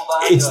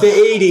 it's the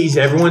 80s,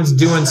 everyone's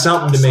doing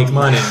something to make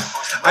money.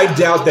 I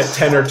doubt that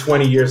 10 or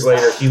 20 years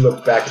later he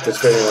looked back at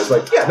this video and was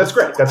like, yeah, that's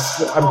great.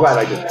 I'm glad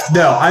I did that.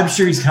 No, I'm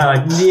sure he's kind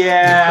of like,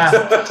 yeah,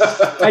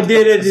 I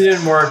did it. It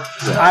didn't work.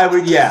 I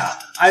would, yeah.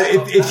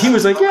 If he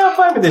was like, yeah, I'm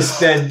fine with this,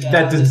 then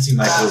that doesn't seem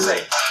like Lou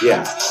Reed.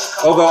 Yeah.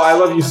 Although I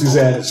Love You,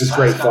 Suzanne is just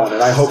great fun,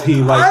 and I hope he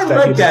likes that.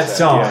 I like that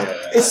song. Yeah.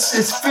 It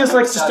feels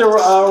like just a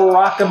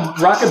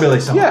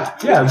rockabilly song.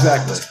 Yeah,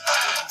 exactly.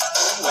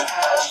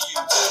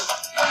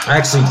 I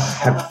actually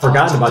have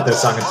forgotten about that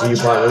song until you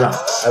brought it up.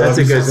 That's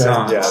a good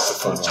song. Yeah, it's a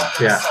fun one.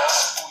 Yeah.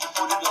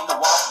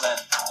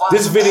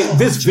 This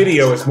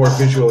video is more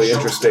visually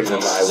interesting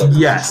than I love.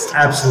 Yes,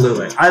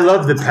 absolutely. I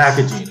love the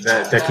packaging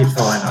that keeps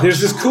falling off. There's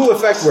this cool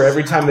effect where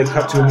every time they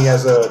cut to him, he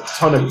has a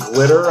ton of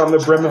glitter on the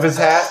brim of his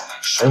hat,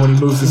 and when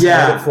he moves his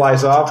head, it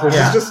flies off, which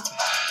is just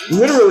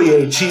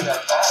literally a cheap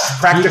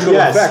practical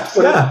effect,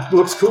 but it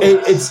looks cool.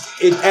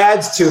 It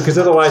adds to, because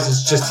otherwise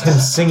it's just him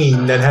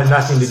singing that had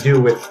nothing to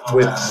do with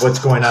what's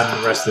going on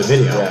in the rest of the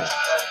video. Yeah.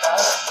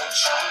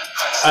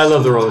 I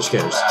love the roller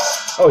skaters.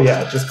 Oh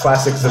yeah, just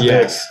classics of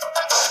yes.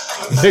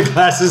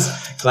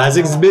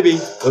 Classics Bibby.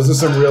 Those are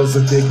some real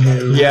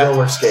Zabignu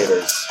roller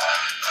skaters.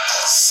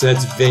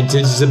 That's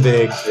vintage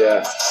Zabig.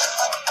 Yeah.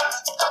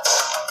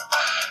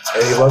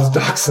 And he loves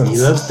Dachshunds. He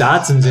loves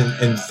Dachshunds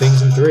and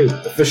things in 3.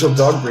 Official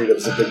dog breed of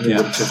Zabignu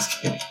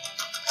Lipchinsky.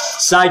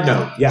 Side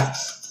note. Yeah.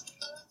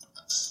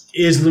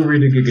 Is Lou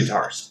Reed a good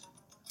guitarist?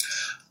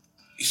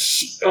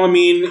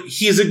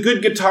 He's a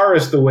good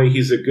guitarist the way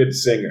he's a good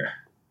singer.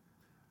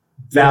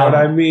 You know what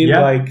I mean?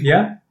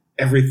 Yeah.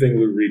 Everything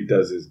Lou Reed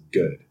does is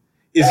good.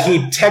 Is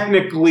he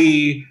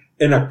technically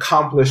an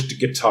accomplished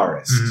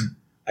guitarist? Mm-hmm.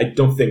 I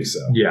don't think so.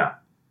 Yeah.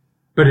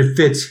 But it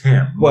fits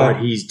him, what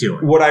he's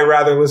doing. Would I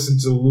rather listen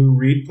to Lou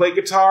Reed play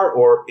guitar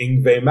or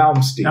Yngwie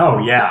Malmsteen?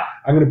 Oh, yeah.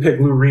 I'm going to pick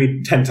Lou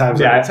Reed 10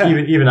 times out of 10.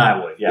 Even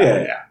I would.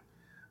 Yeah.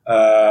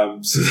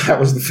 So that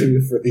was the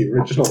video for the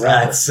original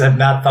rapper. I've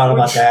not thought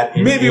about that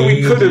in maybe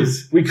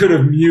ages. we could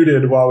have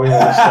muted while we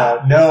watched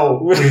that.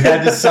 No, we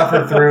had to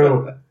suffer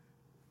through.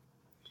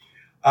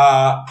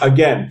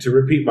 Again, to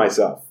repeat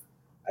myself,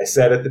 I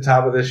said at the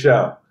top of this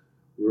show,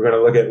 we were going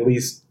to look at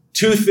least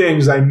 2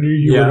 things I knew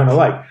you were going to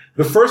like.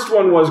 The first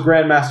one was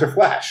Grandmaster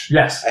Flash.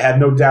 Yes. I had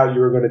no doubt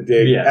you were going to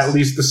dig at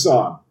least the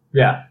song.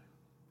 Yeah.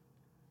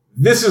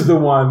 This is the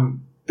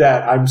one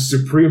that I'm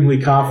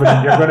supremely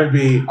confident you're going to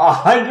be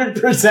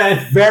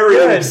 100%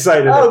 very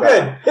excited about.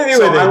 Good. Hit me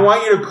with it. I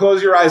want you to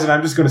close your eyes and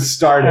I'm just going to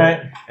start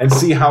it and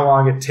see how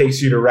long it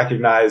takes you to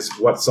recognize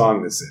what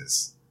song this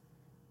is.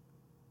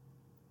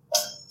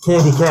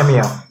 Candy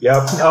Cameo.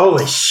 Yep.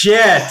 Holy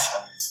shit.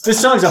 This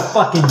song's a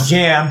fucking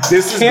jam.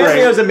 This is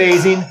Cameo's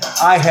amazing.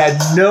 I had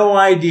no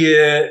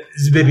idea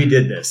Zabibby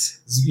did this.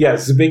 Yeah,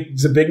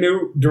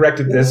 Zabignu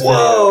directed this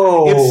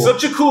Whoa. video. It's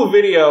such a cool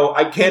video.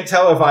 I can't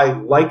tell if I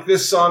like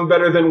this song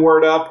better than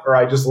Word Up or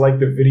I just like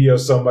the video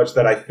so much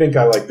that I think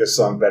I like this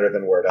song better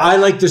than Word Up. I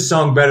like this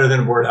song better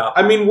than Word Up.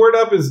 I mean, Word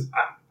Up is...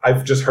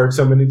 I've just heard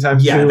so many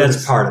times. Yeah,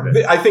 that's part of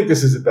it. I think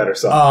this is a better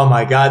song. Oh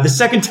my God. The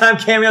second time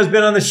Cameo's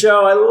been on the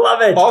show. I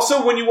love it.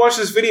 Also, when you watch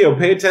this video,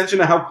 pay attention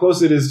to how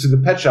close it is to the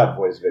Pet Shop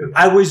Boys video.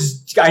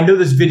 I know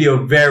this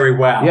video very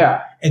well.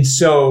 Yeah. And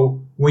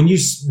so when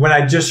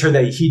I just heard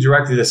that he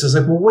directed this, I was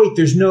like, well, wait,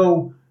 there's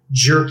no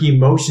jerky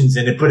motions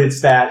in it, but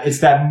it's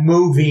that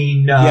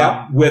moving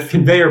with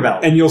conveyor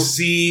belt. And you'll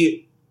see,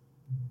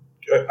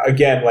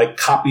 again, like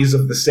copies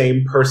of the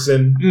same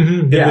person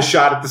in the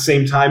shot at the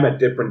same time at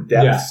different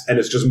depths, and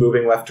it's just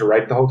moving left to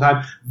right the whole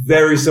time.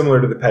 Very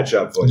similar to the Pet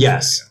Shop Boys.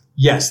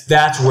 Yes,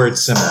 that's where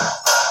it's similar.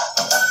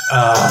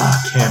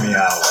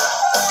 Cameo.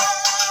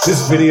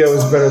 This video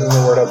is better than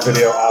the Word Up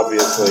video,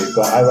 obviously,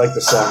 but I like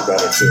the song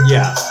better too.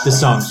 Yeah, the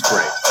song's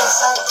great.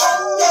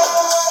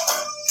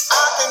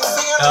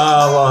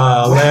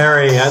 Oh,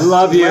 Larry, I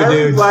love you,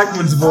 Larry dude.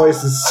 Blackman's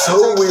voice is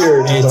so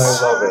weird, but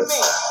I love it.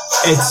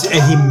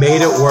 And he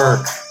made it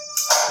work.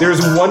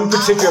 There's one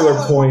particular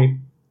point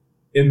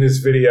in this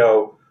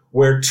video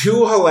where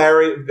 2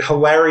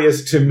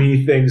 hilarious to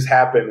me things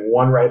happen,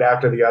 one right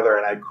after the other,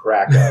 and I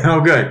crack up. Oh,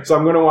 good. So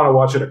I'm going to want to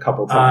watch it a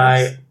couple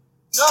times.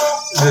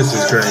 This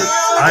is great.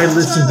 I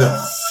listened the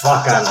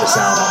fuck out of this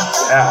album.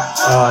 Yeah.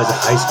 As a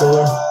high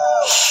schooler?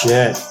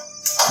 Shit.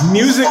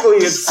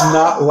 Musically, it's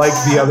not like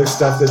the other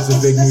stuff that's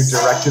a big new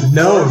directed.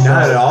 No,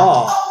 not at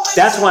all.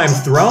 That's why I'm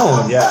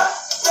thrown. Yeah.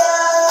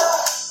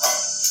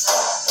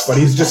 But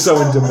he's just so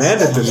in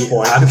demand at this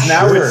point. Because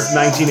now it's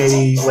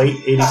 1980, late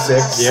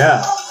 86.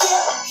 Yeah.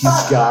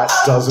 He's got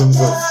dozens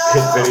of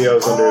hit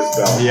videos under his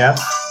belt. Yep.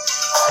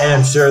 And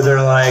I'm sure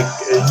they're like,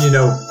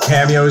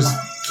 cameos.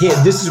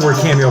 This is where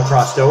Cameo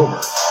crossed over.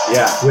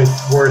 Yeah. With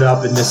Word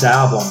Up in this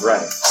album.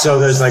 Right. So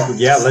there's like,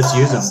 yeah, let's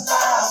use them.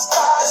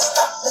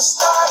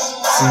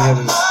 See,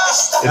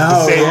 it's the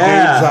same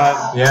dudes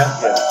on. Yeah.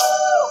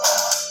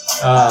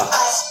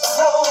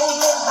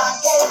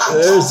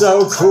 They're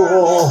so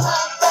cool.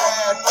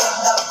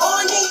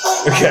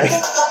 Okay.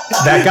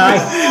 That guy?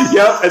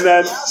 Yep. And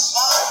then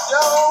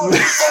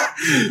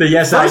the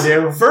Yes I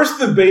Do. First,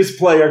 the bass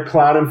player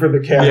clowning for the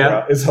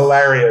camera is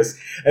hilarious.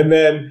 And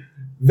then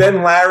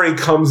Larry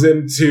comes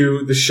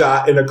into the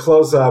shot in a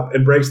close-up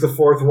and breaks the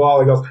fourth wall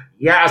and goes,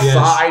 yes.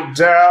 I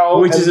do.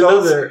 Which is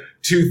another...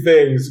 Two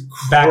things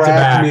back to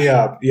back me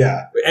up.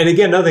 Yeah. And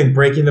again, another thing,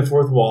 breaking the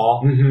fourth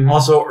wall. Mm-hmm.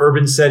 Also,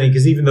 urban setting,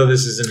 because even though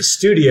this is in a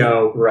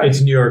studio,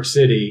 it's New York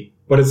City.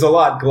 But it's a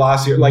lot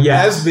glossier. Like,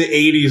 as the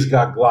 80s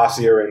got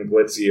glossier and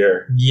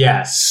glitzier,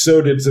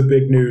 so did the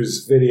Big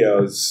News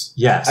videos.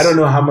 Yes. I don't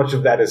know how much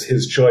of that is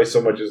his choice,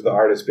 so much as the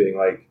artist being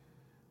like,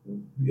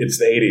 it's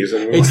the 80s.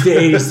 And it's the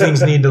 80s.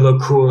 Things need to look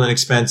cool and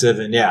expensive,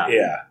 and Yeah.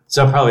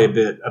 So probably a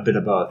bit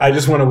of both. I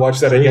just want to watch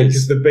that again,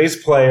 because the bass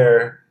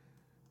player...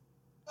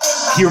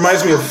 He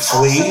reminds me of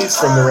Flea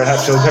from the Red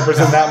Hot Chili Peppers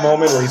in that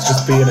moment where he's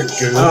just being a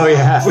goof. Oh,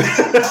 yeah.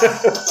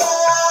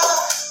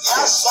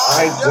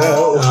 I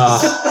do.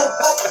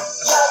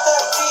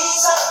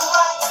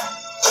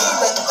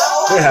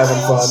 They're having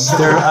fun.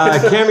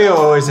 Cameo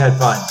always had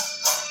fun.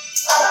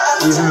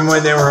 Even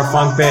when they were a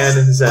funk band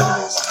in the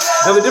 70s.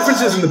 Now, the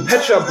difference is in the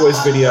Pet Shop Boys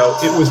video,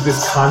 it was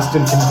this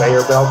constant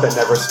conveyor belt that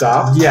never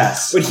stopped.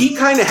 Yes. But he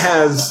kind of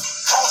has...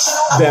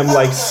 them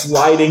like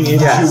sliding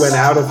into and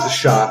out of the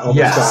shot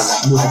almost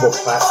on movable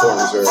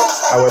platforms or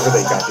however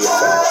they got the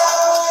effect.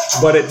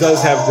 But it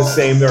does have the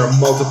same, there are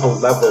multiple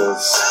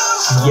levels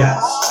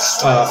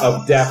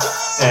of depth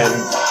and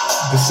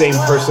the same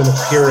person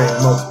appearing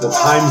multiple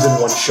times in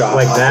one shot.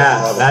 Like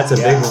that. That's a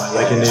big one,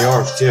 like in New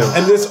York too.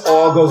 And this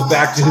all goes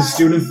back to his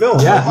student film.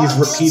 Yeah. Like he's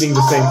repeating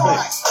the same thing.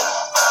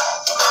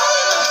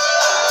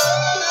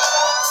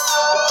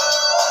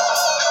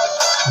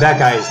 That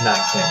guy is not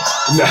kidding.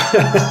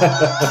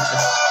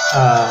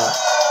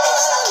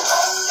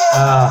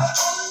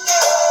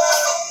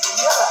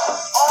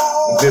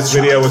 This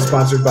video was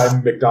sponsored by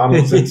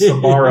McDonald's and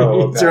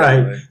Sbarro. That's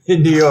right,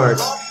 in New York.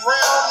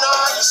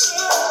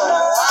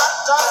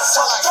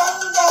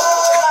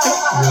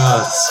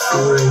 It's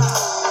great.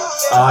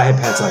 Oh, I had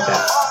pants like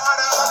that.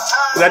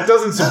 That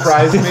doesn't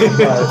surprise me,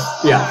 but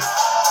yeah.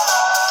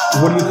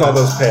 What do you call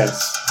those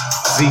pants?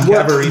 Z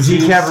Cavariccis. Z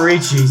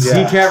Cavariccis.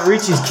 Z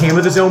Cavariccis came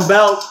with his own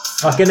belt.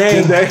 Fucking A.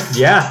 Did they?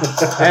 Yeah.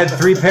 I had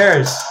 3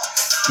 pairs.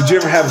 Did you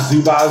ever have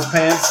Zubaz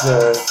pants?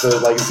 The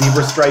like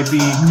zebra stripey?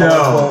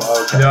 No.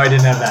 Okay. No, I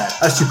didn't have that.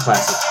 That's too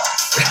classic.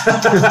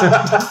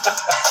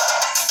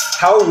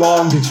 How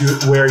long did you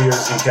wear your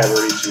Z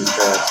Cavariccis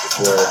pants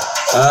before?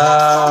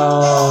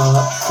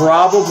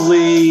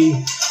 Probably,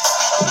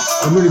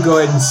 I'm going to go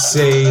ahead and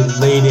say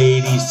late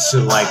 80s to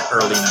like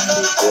early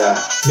 90s. Yeah.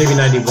 Maybe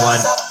 91.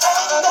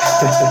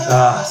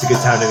 It's a good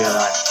time to be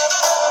alive.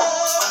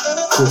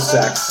 Cool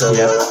sax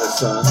solo in the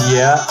sun.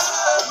 Yeah.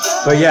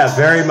 But yeah,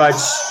 very much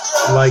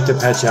like the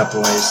Pet Shop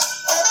Boys.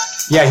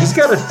 Yeah, he's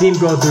got a theme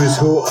going through his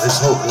whole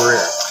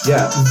career.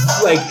 Yeah.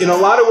 Like, in a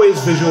lot of ways,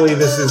 visually,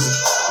 this is,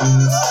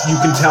 you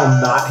can tell,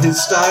 not his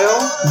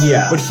style.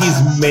 Yeah. But he's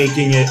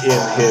making it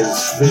in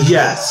his vision.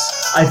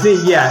 Yes. I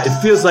think,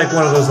 it feels like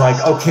one of those, like,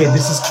 okay,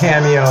 this is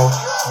Cameo.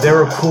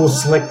 They're a cool,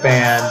 slick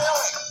band.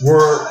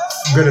 We're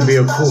going to be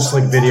a cool,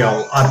 slick video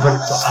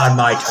on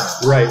my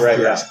terms. Right.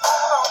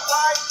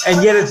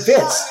 And yet it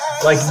fits.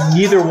 Like,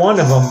 neither one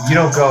of them, you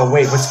don't go,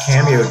 wait, what's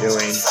Cameo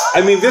doing?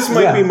 I mean, this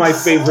might be my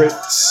favorite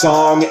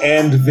song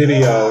and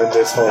video in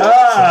this whole...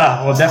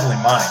 well, definitely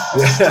mine.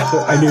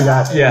 I knew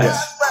that.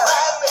 Yes.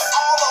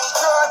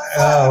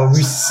 Oh, we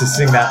used to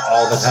sing that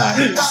all the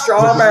time.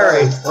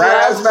 Strawberry,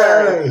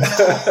 raspberry.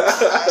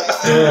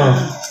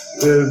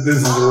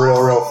 This is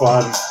real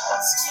fun.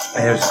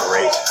 It was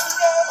great.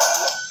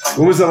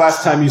 When was the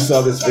last time you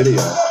saw this video?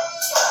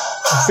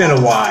 It's been a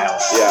while.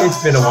 Yeah.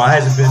 It's been a while.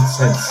 It hasn't been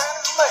since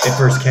it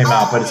first came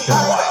out, but it's been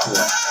a while.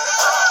 Yeah.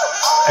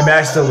 I mean,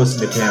 I still listen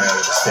to Cameo to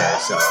this day,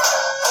 so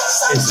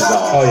this is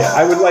all. Oh, yeah.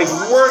 I would like,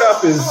 Word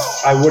Up is,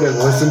 I wouldn't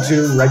listen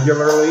to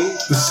regularly.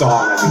 The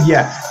song, I mean.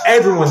 Yeah.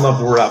 Everyone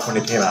loved Word Up when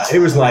it came out. It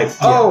was like,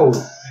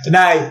 and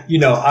I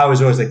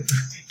was always like,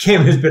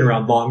 Cameo's been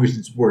around longer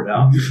since Word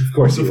Up. Of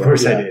course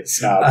I did.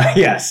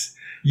 Yes.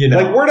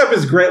 Like, Word Up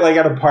is great, like,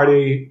 at a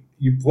party,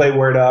 you play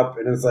Word Up,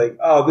 and it's like,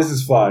 oh, this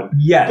is fun.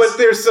 Yes. But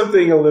there's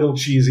something a little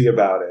cheesy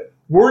about it.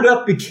 Word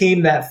Up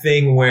became that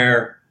thing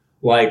where,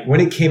 Like when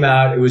it came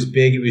out, it was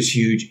big, it was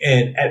huge,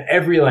 and at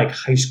every like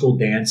high school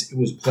dance, it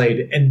was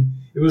played, and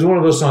it was one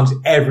of those songs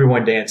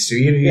everyone danced to,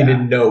 even if you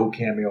didn't know who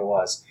Cameo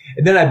was.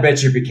 And then I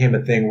bet you it became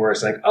a thing where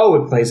it's like, oh,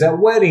 it plays at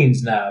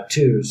weddings now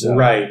too. So.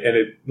 Right, and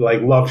it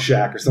like Love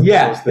Shack or something.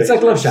 Yeah, it's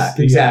like Love Shack,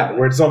 exactly.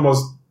 Where it's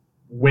almost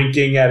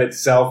winking at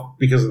itself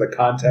because of the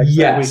context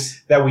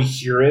that we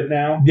hear it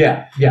now.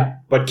 Yeah, yeah.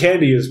 But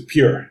Candy is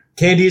pure.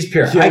 Candy is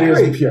pure. Candy I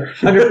agree. is pure.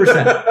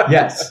 100%.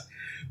 Yes.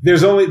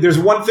 There's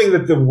one thing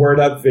that the Word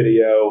Up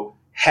video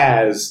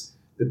has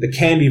that the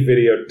Candy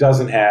video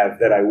doesn't have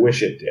that I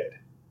wish it did.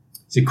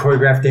 Is it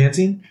choreographed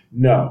dancing?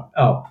 No.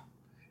 Oh.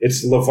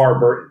 It's LeVar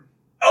Burton.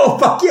 Oh,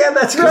 fuck yeah,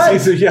 that's right.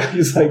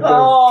 He's like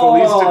the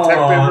police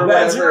detective or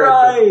that's whatever.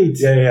 Right.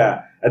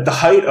 Yeah. At the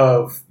height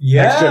of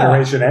Next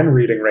Generation and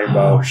Reading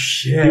Rainbow. Oh,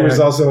 shit. He was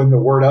also in the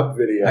Word Up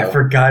video. I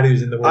forgot he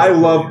was in the Word Up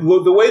video. I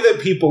love the way that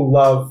people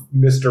love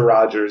Mr.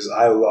 Rogers.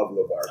 I love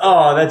LeVar Burton.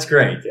 Oh, that's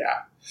great.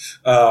 Yeah.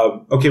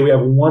 Okay, we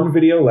have one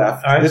video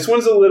left. All right. This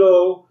one's a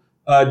little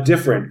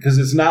different because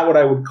it's not what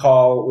I would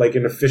call like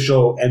an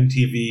official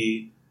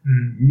MTV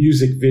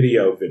music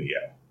video.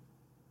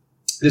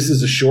 This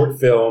is a short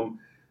film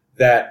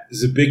that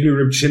Zbigniew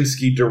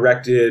Rybczynski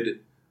directed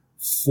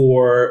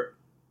for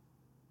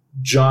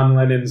John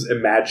Lennon's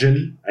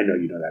Imagine. I know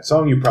you know that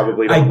song. You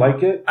probably don't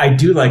like it. I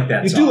do like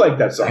that song. You do like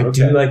that song. I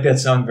do like that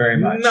song very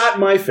much. Not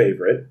my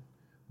favorite,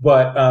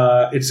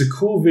 but it's a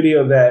cool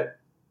video that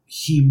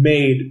he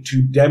made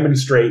to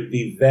demonstrate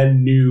the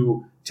then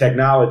new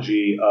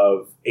technology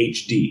of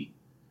HD.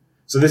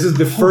 So this is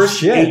the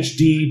first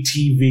HD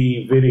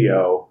TV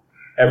video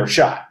ever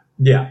shot.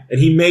 Yeah. And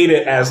he made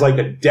it as like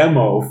a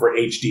demo for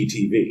HD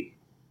TV.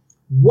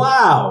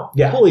 Wow.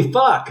 Yeah. Holy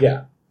fuck.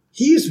 Yeah.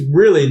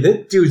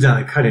 That dude's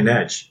on the cutting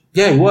edge.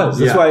 Yeah, he was.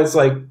 That's why it's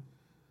like,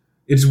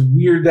 it's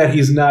weird that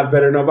he's not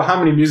better known. But how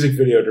many music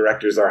video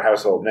directors are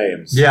household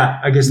names?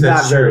 Yeah, I guess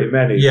that's not very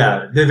many.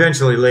 Yeah,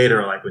 eventually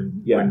later, like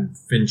when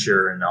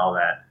Fincher and all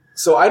that.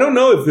 So I don't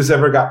know if this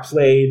ever got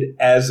played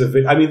as a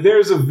video. I mean,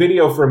 there's a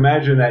video for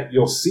Imagine that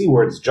you'll see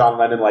where it's John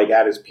Lennon like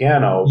at his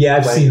piano. Yeah,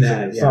 I've seen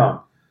that.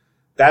 Song.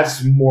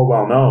 That's more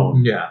well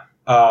known. Yeah.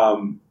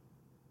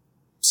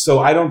 So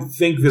I don't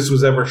think this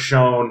was ever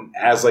shown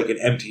as like an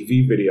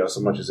MTV video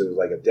so much as it was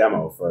like a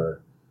demo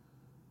for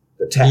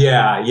the tech.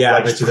 Yeah.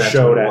 Like that's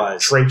showed what it at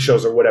was. trade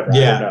shows or whatever.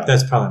 Yeah, I don't know.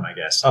 that's probably my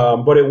guess.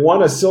 But it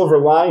won a Silver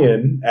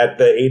Lion at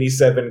the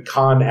 87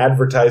 Cannes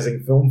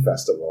Advertising Film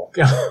Festival.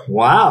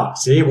 Wow.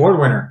 See, award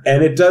winner.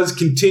 And it does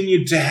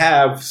continue to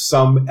have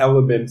some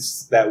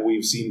elements that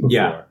we've seen before.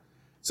 Yeah.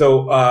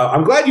 So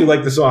I'm glad you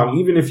like the song,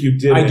 even if you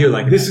didn't. I do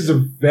like it. This is a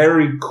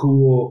very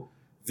cool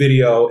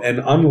video,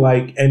 and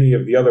unlike any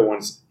of the other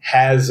ones,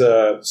 has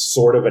a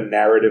sort of a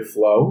narrative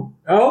flow.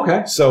 Oh,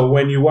 okay. So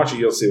when you watch it,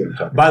 you'll see what I'm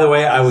talking about. By the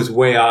way, I was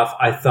way off.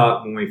 I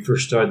thought when we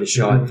first started the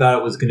show, I thought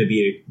it was going to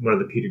be one of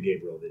the Peter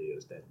Gabriel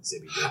videos that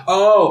Zibby did.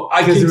 Oh,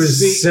 I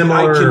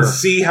can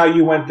see how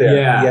you went there.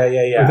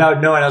 Yeah.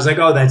 Without knowing, I was like,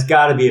 oh, that's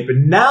got to be it. But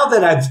now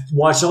that I've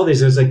watched all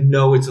these, I was like,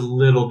 no, it's a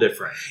little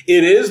different.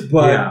 It is,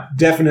 but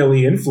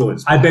definitely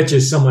influenced. I bet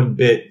you someone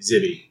bit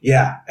Zibby.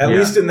 Yeah, at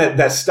least in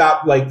that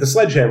stop, like the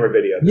Sledgehammer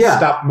video, the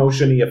stop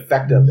motion-y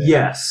effect of it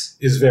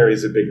is very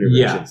Zbigniew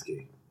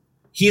Rybczynski.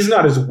 He's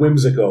not as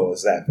whimsical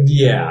as that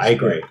video. Yeah, I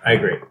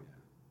agree.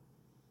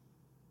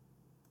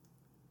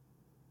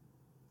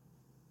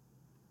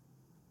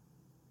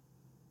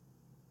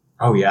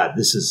 Oh, yeah,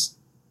 this is...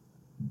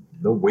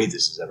 No way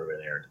this has ever been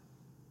aired.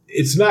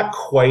 It's not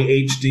quite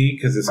HD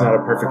because it's not a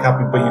perfect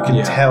copy, but you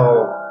can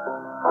tell.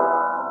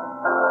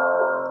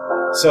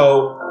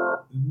 So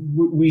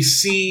we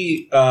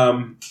see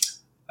a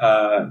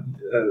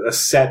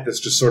set that's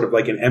just sort of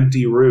like an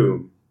empty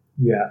room.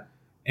 Yeah.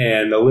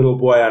 And a little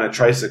boy on a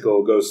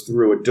tricycle goes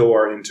through a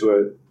door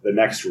into the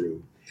next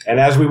room. And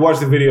as we watch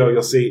the video,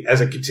 you'll see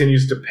as it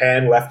continues to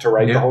pan left to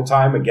right the whole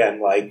time,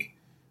 again, like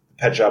the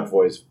Pet Shop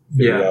Boys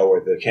video or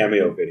the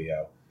Cameo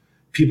video,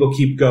 people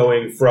keep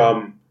going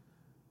from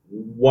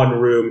one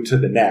room to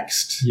the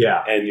next.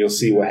 Yeah. And you'll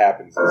see what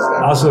happens.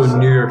 Also,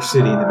 New York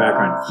City in the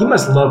background. He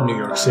must love New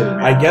York City, man.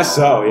 I guess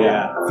so,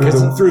 yeah.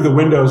 Through the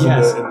windows in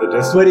the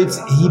distance. But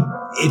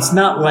it's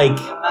not like...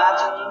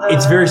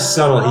 It's very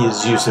subtle,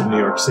 his use of New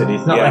York City.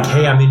 It's not like,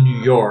 hey, I'm in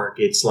New York.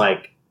 It's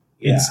like...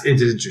 It's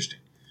interesting.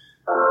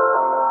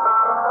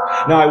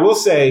 Now, I will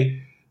say...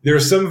 There are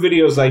some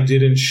videos I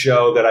didn't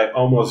show that I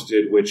almost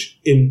did, which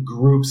in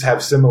groups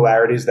have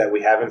similarities that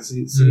we haven't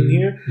seen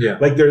here. Yeah.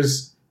 Like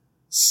there's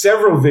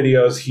several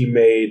videos he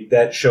made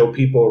that show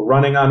people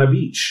running on a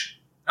beach.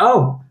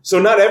 Oh.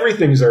 So not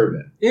everything's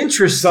urban.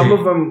 Interesting. Some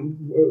of them,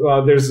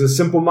 there's a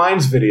Simple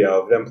Minds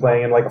video of them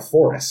playing in like a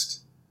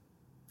forest.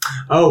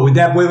 Oh, would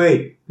that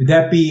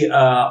be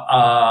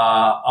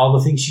All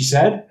the Things She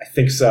Said? I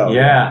think so.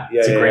 Yeah.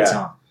 It's a great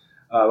song.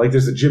 Like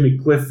there's a Jimmy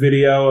Cliff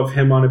video of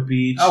him on a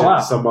beach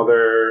and some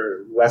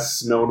other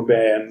less known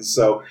bands.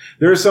 So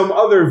there are some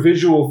other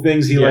visual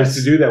things he likes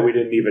to do that we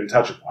didn't even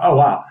touch upon. Oh,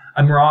 wow.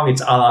 I'm wrong.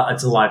 It's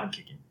Alive and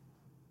Kicking.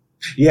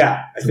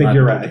 Yeah, I think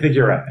you're right.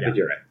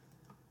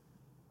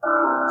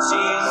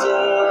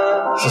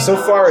 So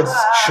far it's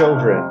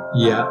children.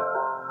 Yeah.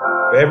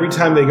 Every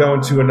time they go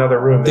into another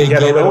room, they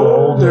get a little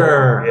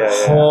older. Yeah.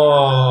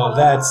 Oh,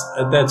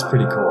 that's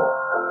pretty cool.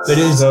 But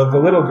is so the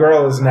little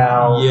girl is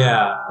now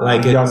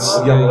like a young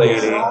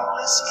lady.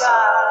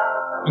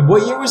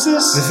 What year was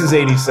this? This is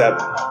 87.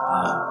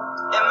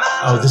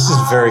 Oh, this is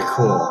very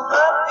cool.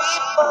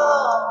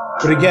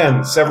 But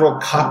again, several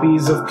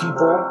copies of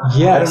people.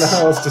 Yes. I don't know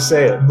how else to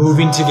say it.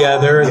 Moving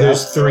together. Yeah.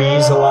 There's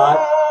threes a lot.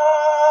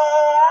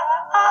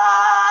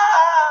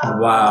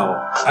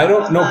 Wow. I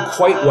don't know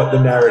quite what the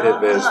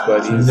narrative is,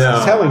 but he's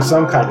telling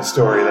some kind of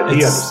story that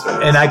he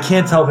understands. And I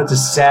can't tell if it's a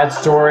sad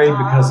story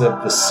because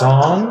of the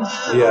song.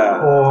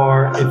 Yeah.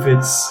 Or if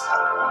it's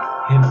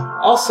him.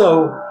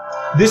 Also,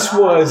 this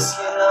was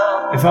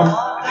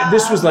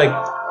this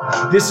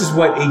is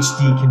what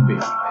HD can be.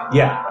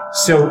 Yeah.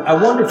 So I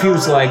wonder if he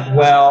was like,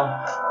 well,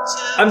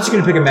 I'm just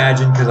going to pick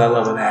Imagine because I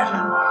love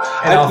Imagine.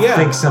 And I'll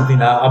think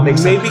something out. I'll make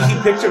maybe he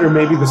picked it, or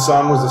maybe the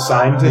song was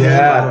assigned to him.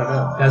 I don't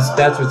know.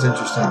 That's what's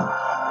interesting.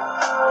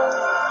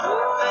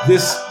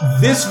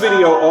 This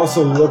video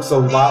also looks a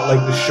lot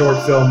like the short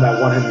film that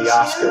won him the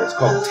Oscar. It's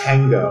called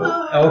Tango.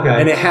 Okay.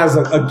 And it has,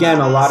 again,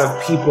 a lot of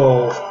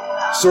people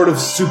sort of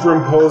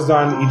superimposed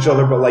on each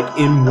other, but like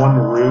in one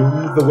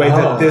room. The way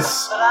that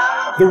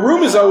the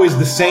room is always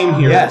the same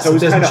here. Yes, it's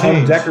always kind of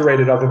change.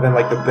 Undecorated other than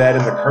like the bed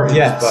and the curtains.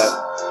 Yes. But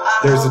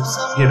there's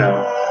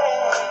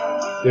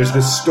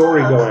this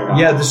story going on.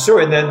 Yeah, the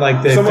story, and then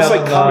like it's almost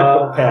like comic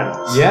book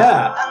panels.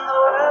 Yeah.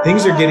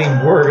 Things are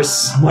getting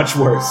worse. Much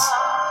worse.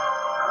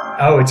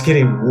 Oh, it's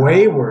getting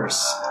way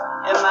worse.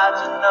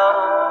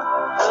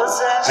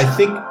 I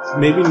think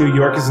maybe New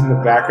York is in the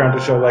background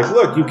to show, like,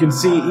 look, you can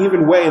see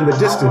even way in the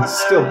distance,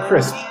 still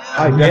crisp,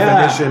 high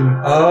definition.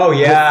 Oh,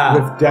 yeah.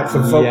 With depth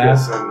of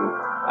focus. Yeah.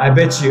 And I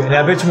bet you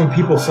when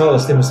people saw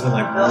this, they must have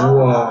been like,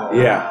 whoa.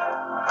 Yeah.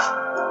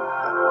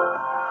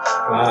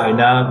 Wow,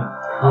 now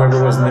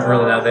whoever was in the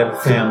early now, they have a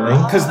family.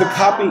 Because the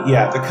copy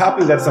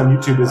that's on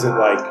YouTube isn't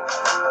like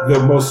the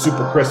most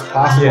super crisp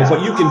possible,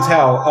 but you can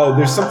tell,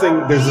 there's a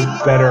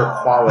better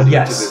quality to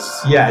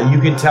this. Yeah, you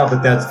can tell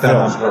that that's done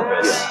on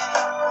purpose. Yeah.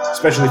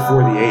 Especially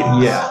for the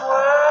 80s. Yeah.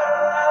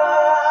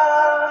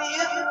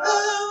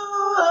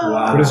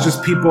 Wow. But it's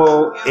just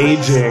people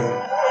aging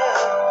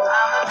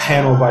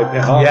panel by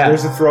panel. Oh,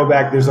 there's a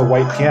throwback, there's a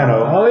white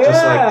piano. Oh, yeah.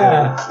 Just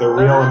like the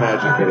real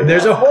Imagine video.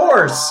 There's a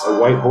horse. A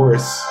white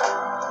horse.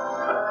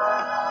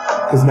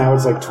 Because now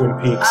it's like Twin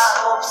Peaks.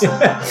 You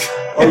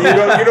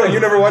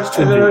never watched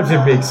Twin Peaks? I never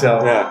Twin Peaks,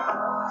 so. Yeah.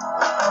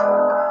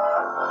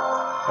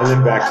 And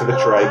then back to the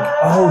trike.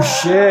 Oh,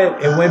 shit.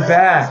 It went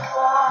back.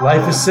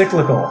 Life is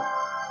cyclical.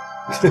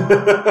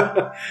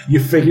 You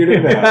figured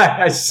it out.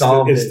 I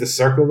solved it. It's the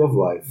circle of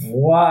life.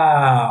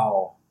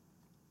 Wow.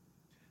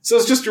 So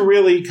it's just a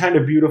really kind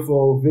of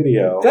beautiful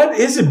video. That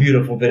is a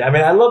beautiful video. I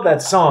mean, I love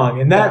that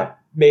song, and that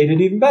made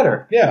it even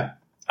better. Yeah.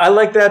 I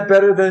like that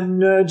better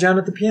than John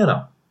at the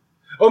Piano.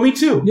 Oh, me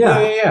too.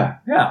 Yeah.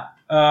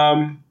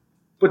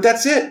 But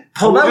that's it.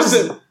 Oh, that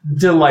was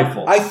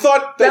delightful. I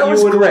thought that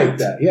you would like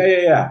that.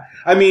 Yeah.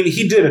 I mean,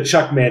 he did a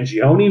Chuck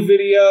Mangione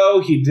video.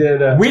 He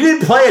did a... We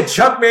didn't play a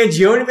Chuck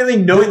Mangione video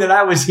knowing that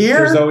I was here?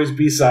 There's always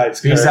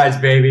B-sides. B-sides,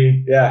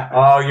 baby. Yeah.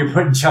 Oh, you're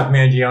putting Chuck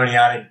Mangione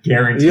on it,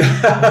 guaranteed.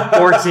 Yeah.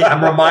 14.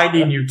 I'm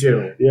reminding you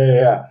too.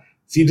 Yeah.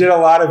 So he did a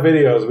lot of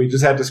videos. We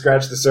just had to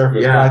scratch the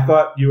surface. Yeah. And I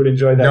thought you would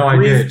enjoy that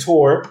brief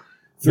tour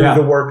through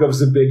the work of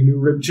Zbigniew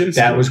Rybczynski.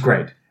 That was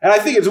great. And I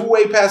think it's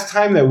way past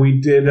time that we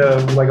did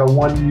like a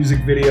one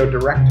music video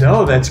direct.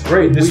 No, that's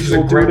great. This is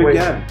a great way.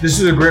 Again. This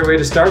is a great way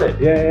to start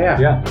it.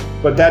 Yeah.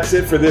 But that's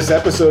it for this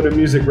episode of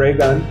Music Ray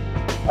Gun.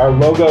 Our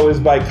logo is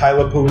by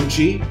Kyla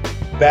Palucci.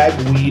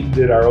 Bagweed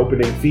did our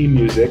opening theme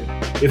music.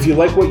 If you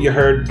like what you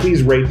heard,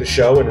 please rate the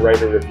show and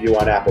write a review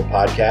on Apple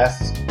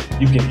Podcasts.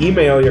 You can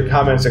email your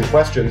comments and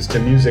questions to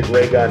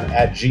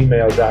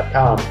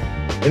musicraygun@gmail.com.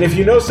 And if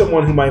you know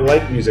someone who might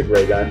like Music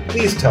Ray Gun,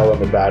 please tell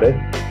them about it,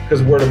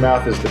 because word of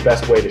mouth is the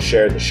best way to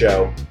share the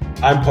show.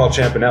 I'm Paul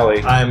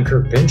Champanelli. I'm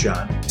Kirk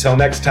Pinchon. Till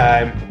next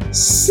time,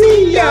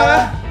 see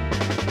ya!